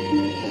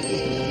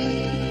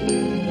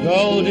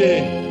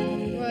 Goldie.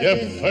 The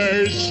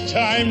first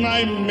time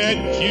I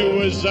met you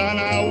was on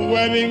our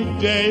wedding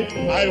day.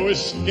 I was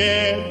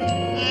scared.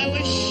 I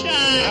was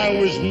shy. I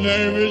was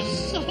nervous.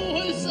 So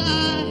was I.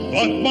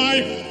 But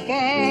my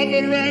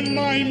father and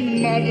my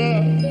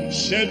mother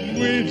said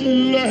we'd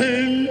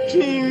learn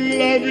to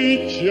love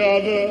each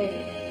other.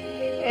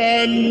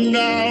 And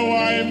now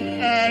I'm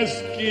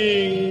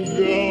asking,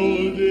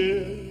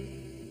 Goldie,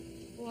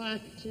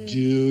 What? do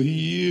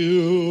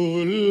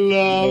you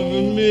love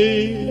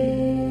me?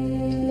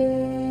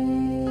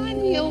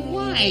 I'm your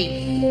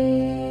wife.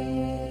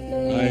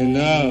 I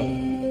know.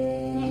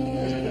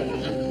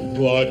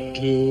 But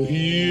do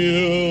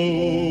you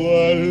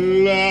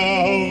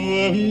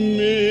love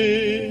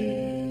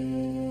me?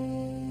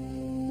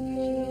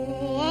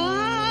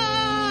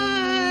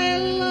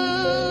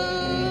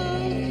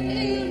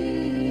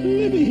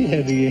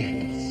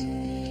 experience.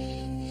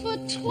 For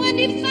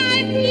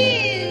 25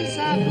 years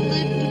I've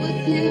lived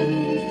with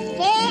him,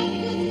 fought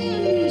with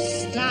him,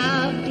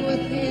 starved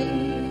with him.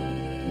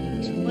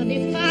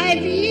 25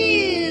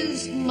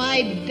 years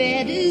my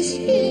bed is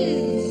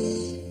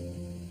his.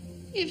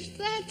 If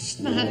that's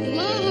not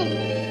love,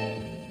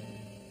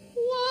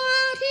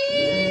 what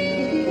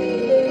is?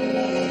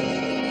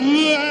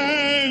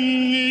 Then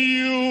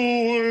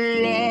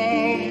you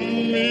love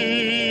me.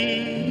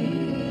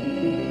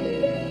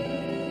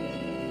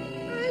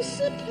 I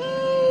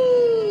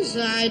suppose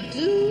I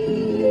do.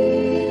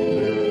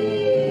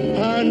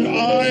 And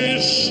I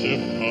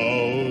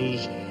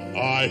suppose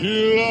I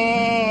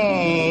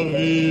love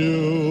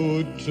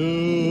you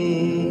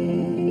too.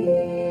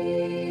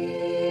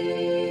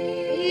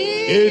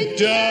 It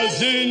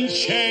doesn't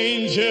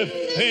change a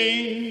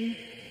thing,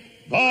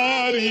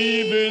 but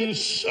even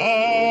so,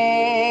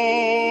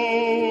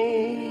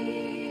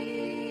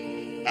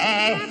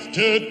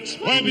 after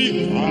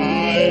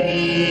 25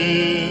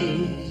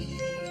 years,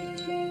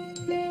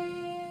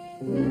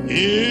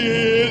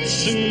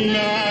 it's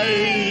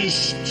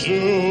nice to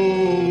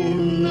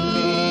know.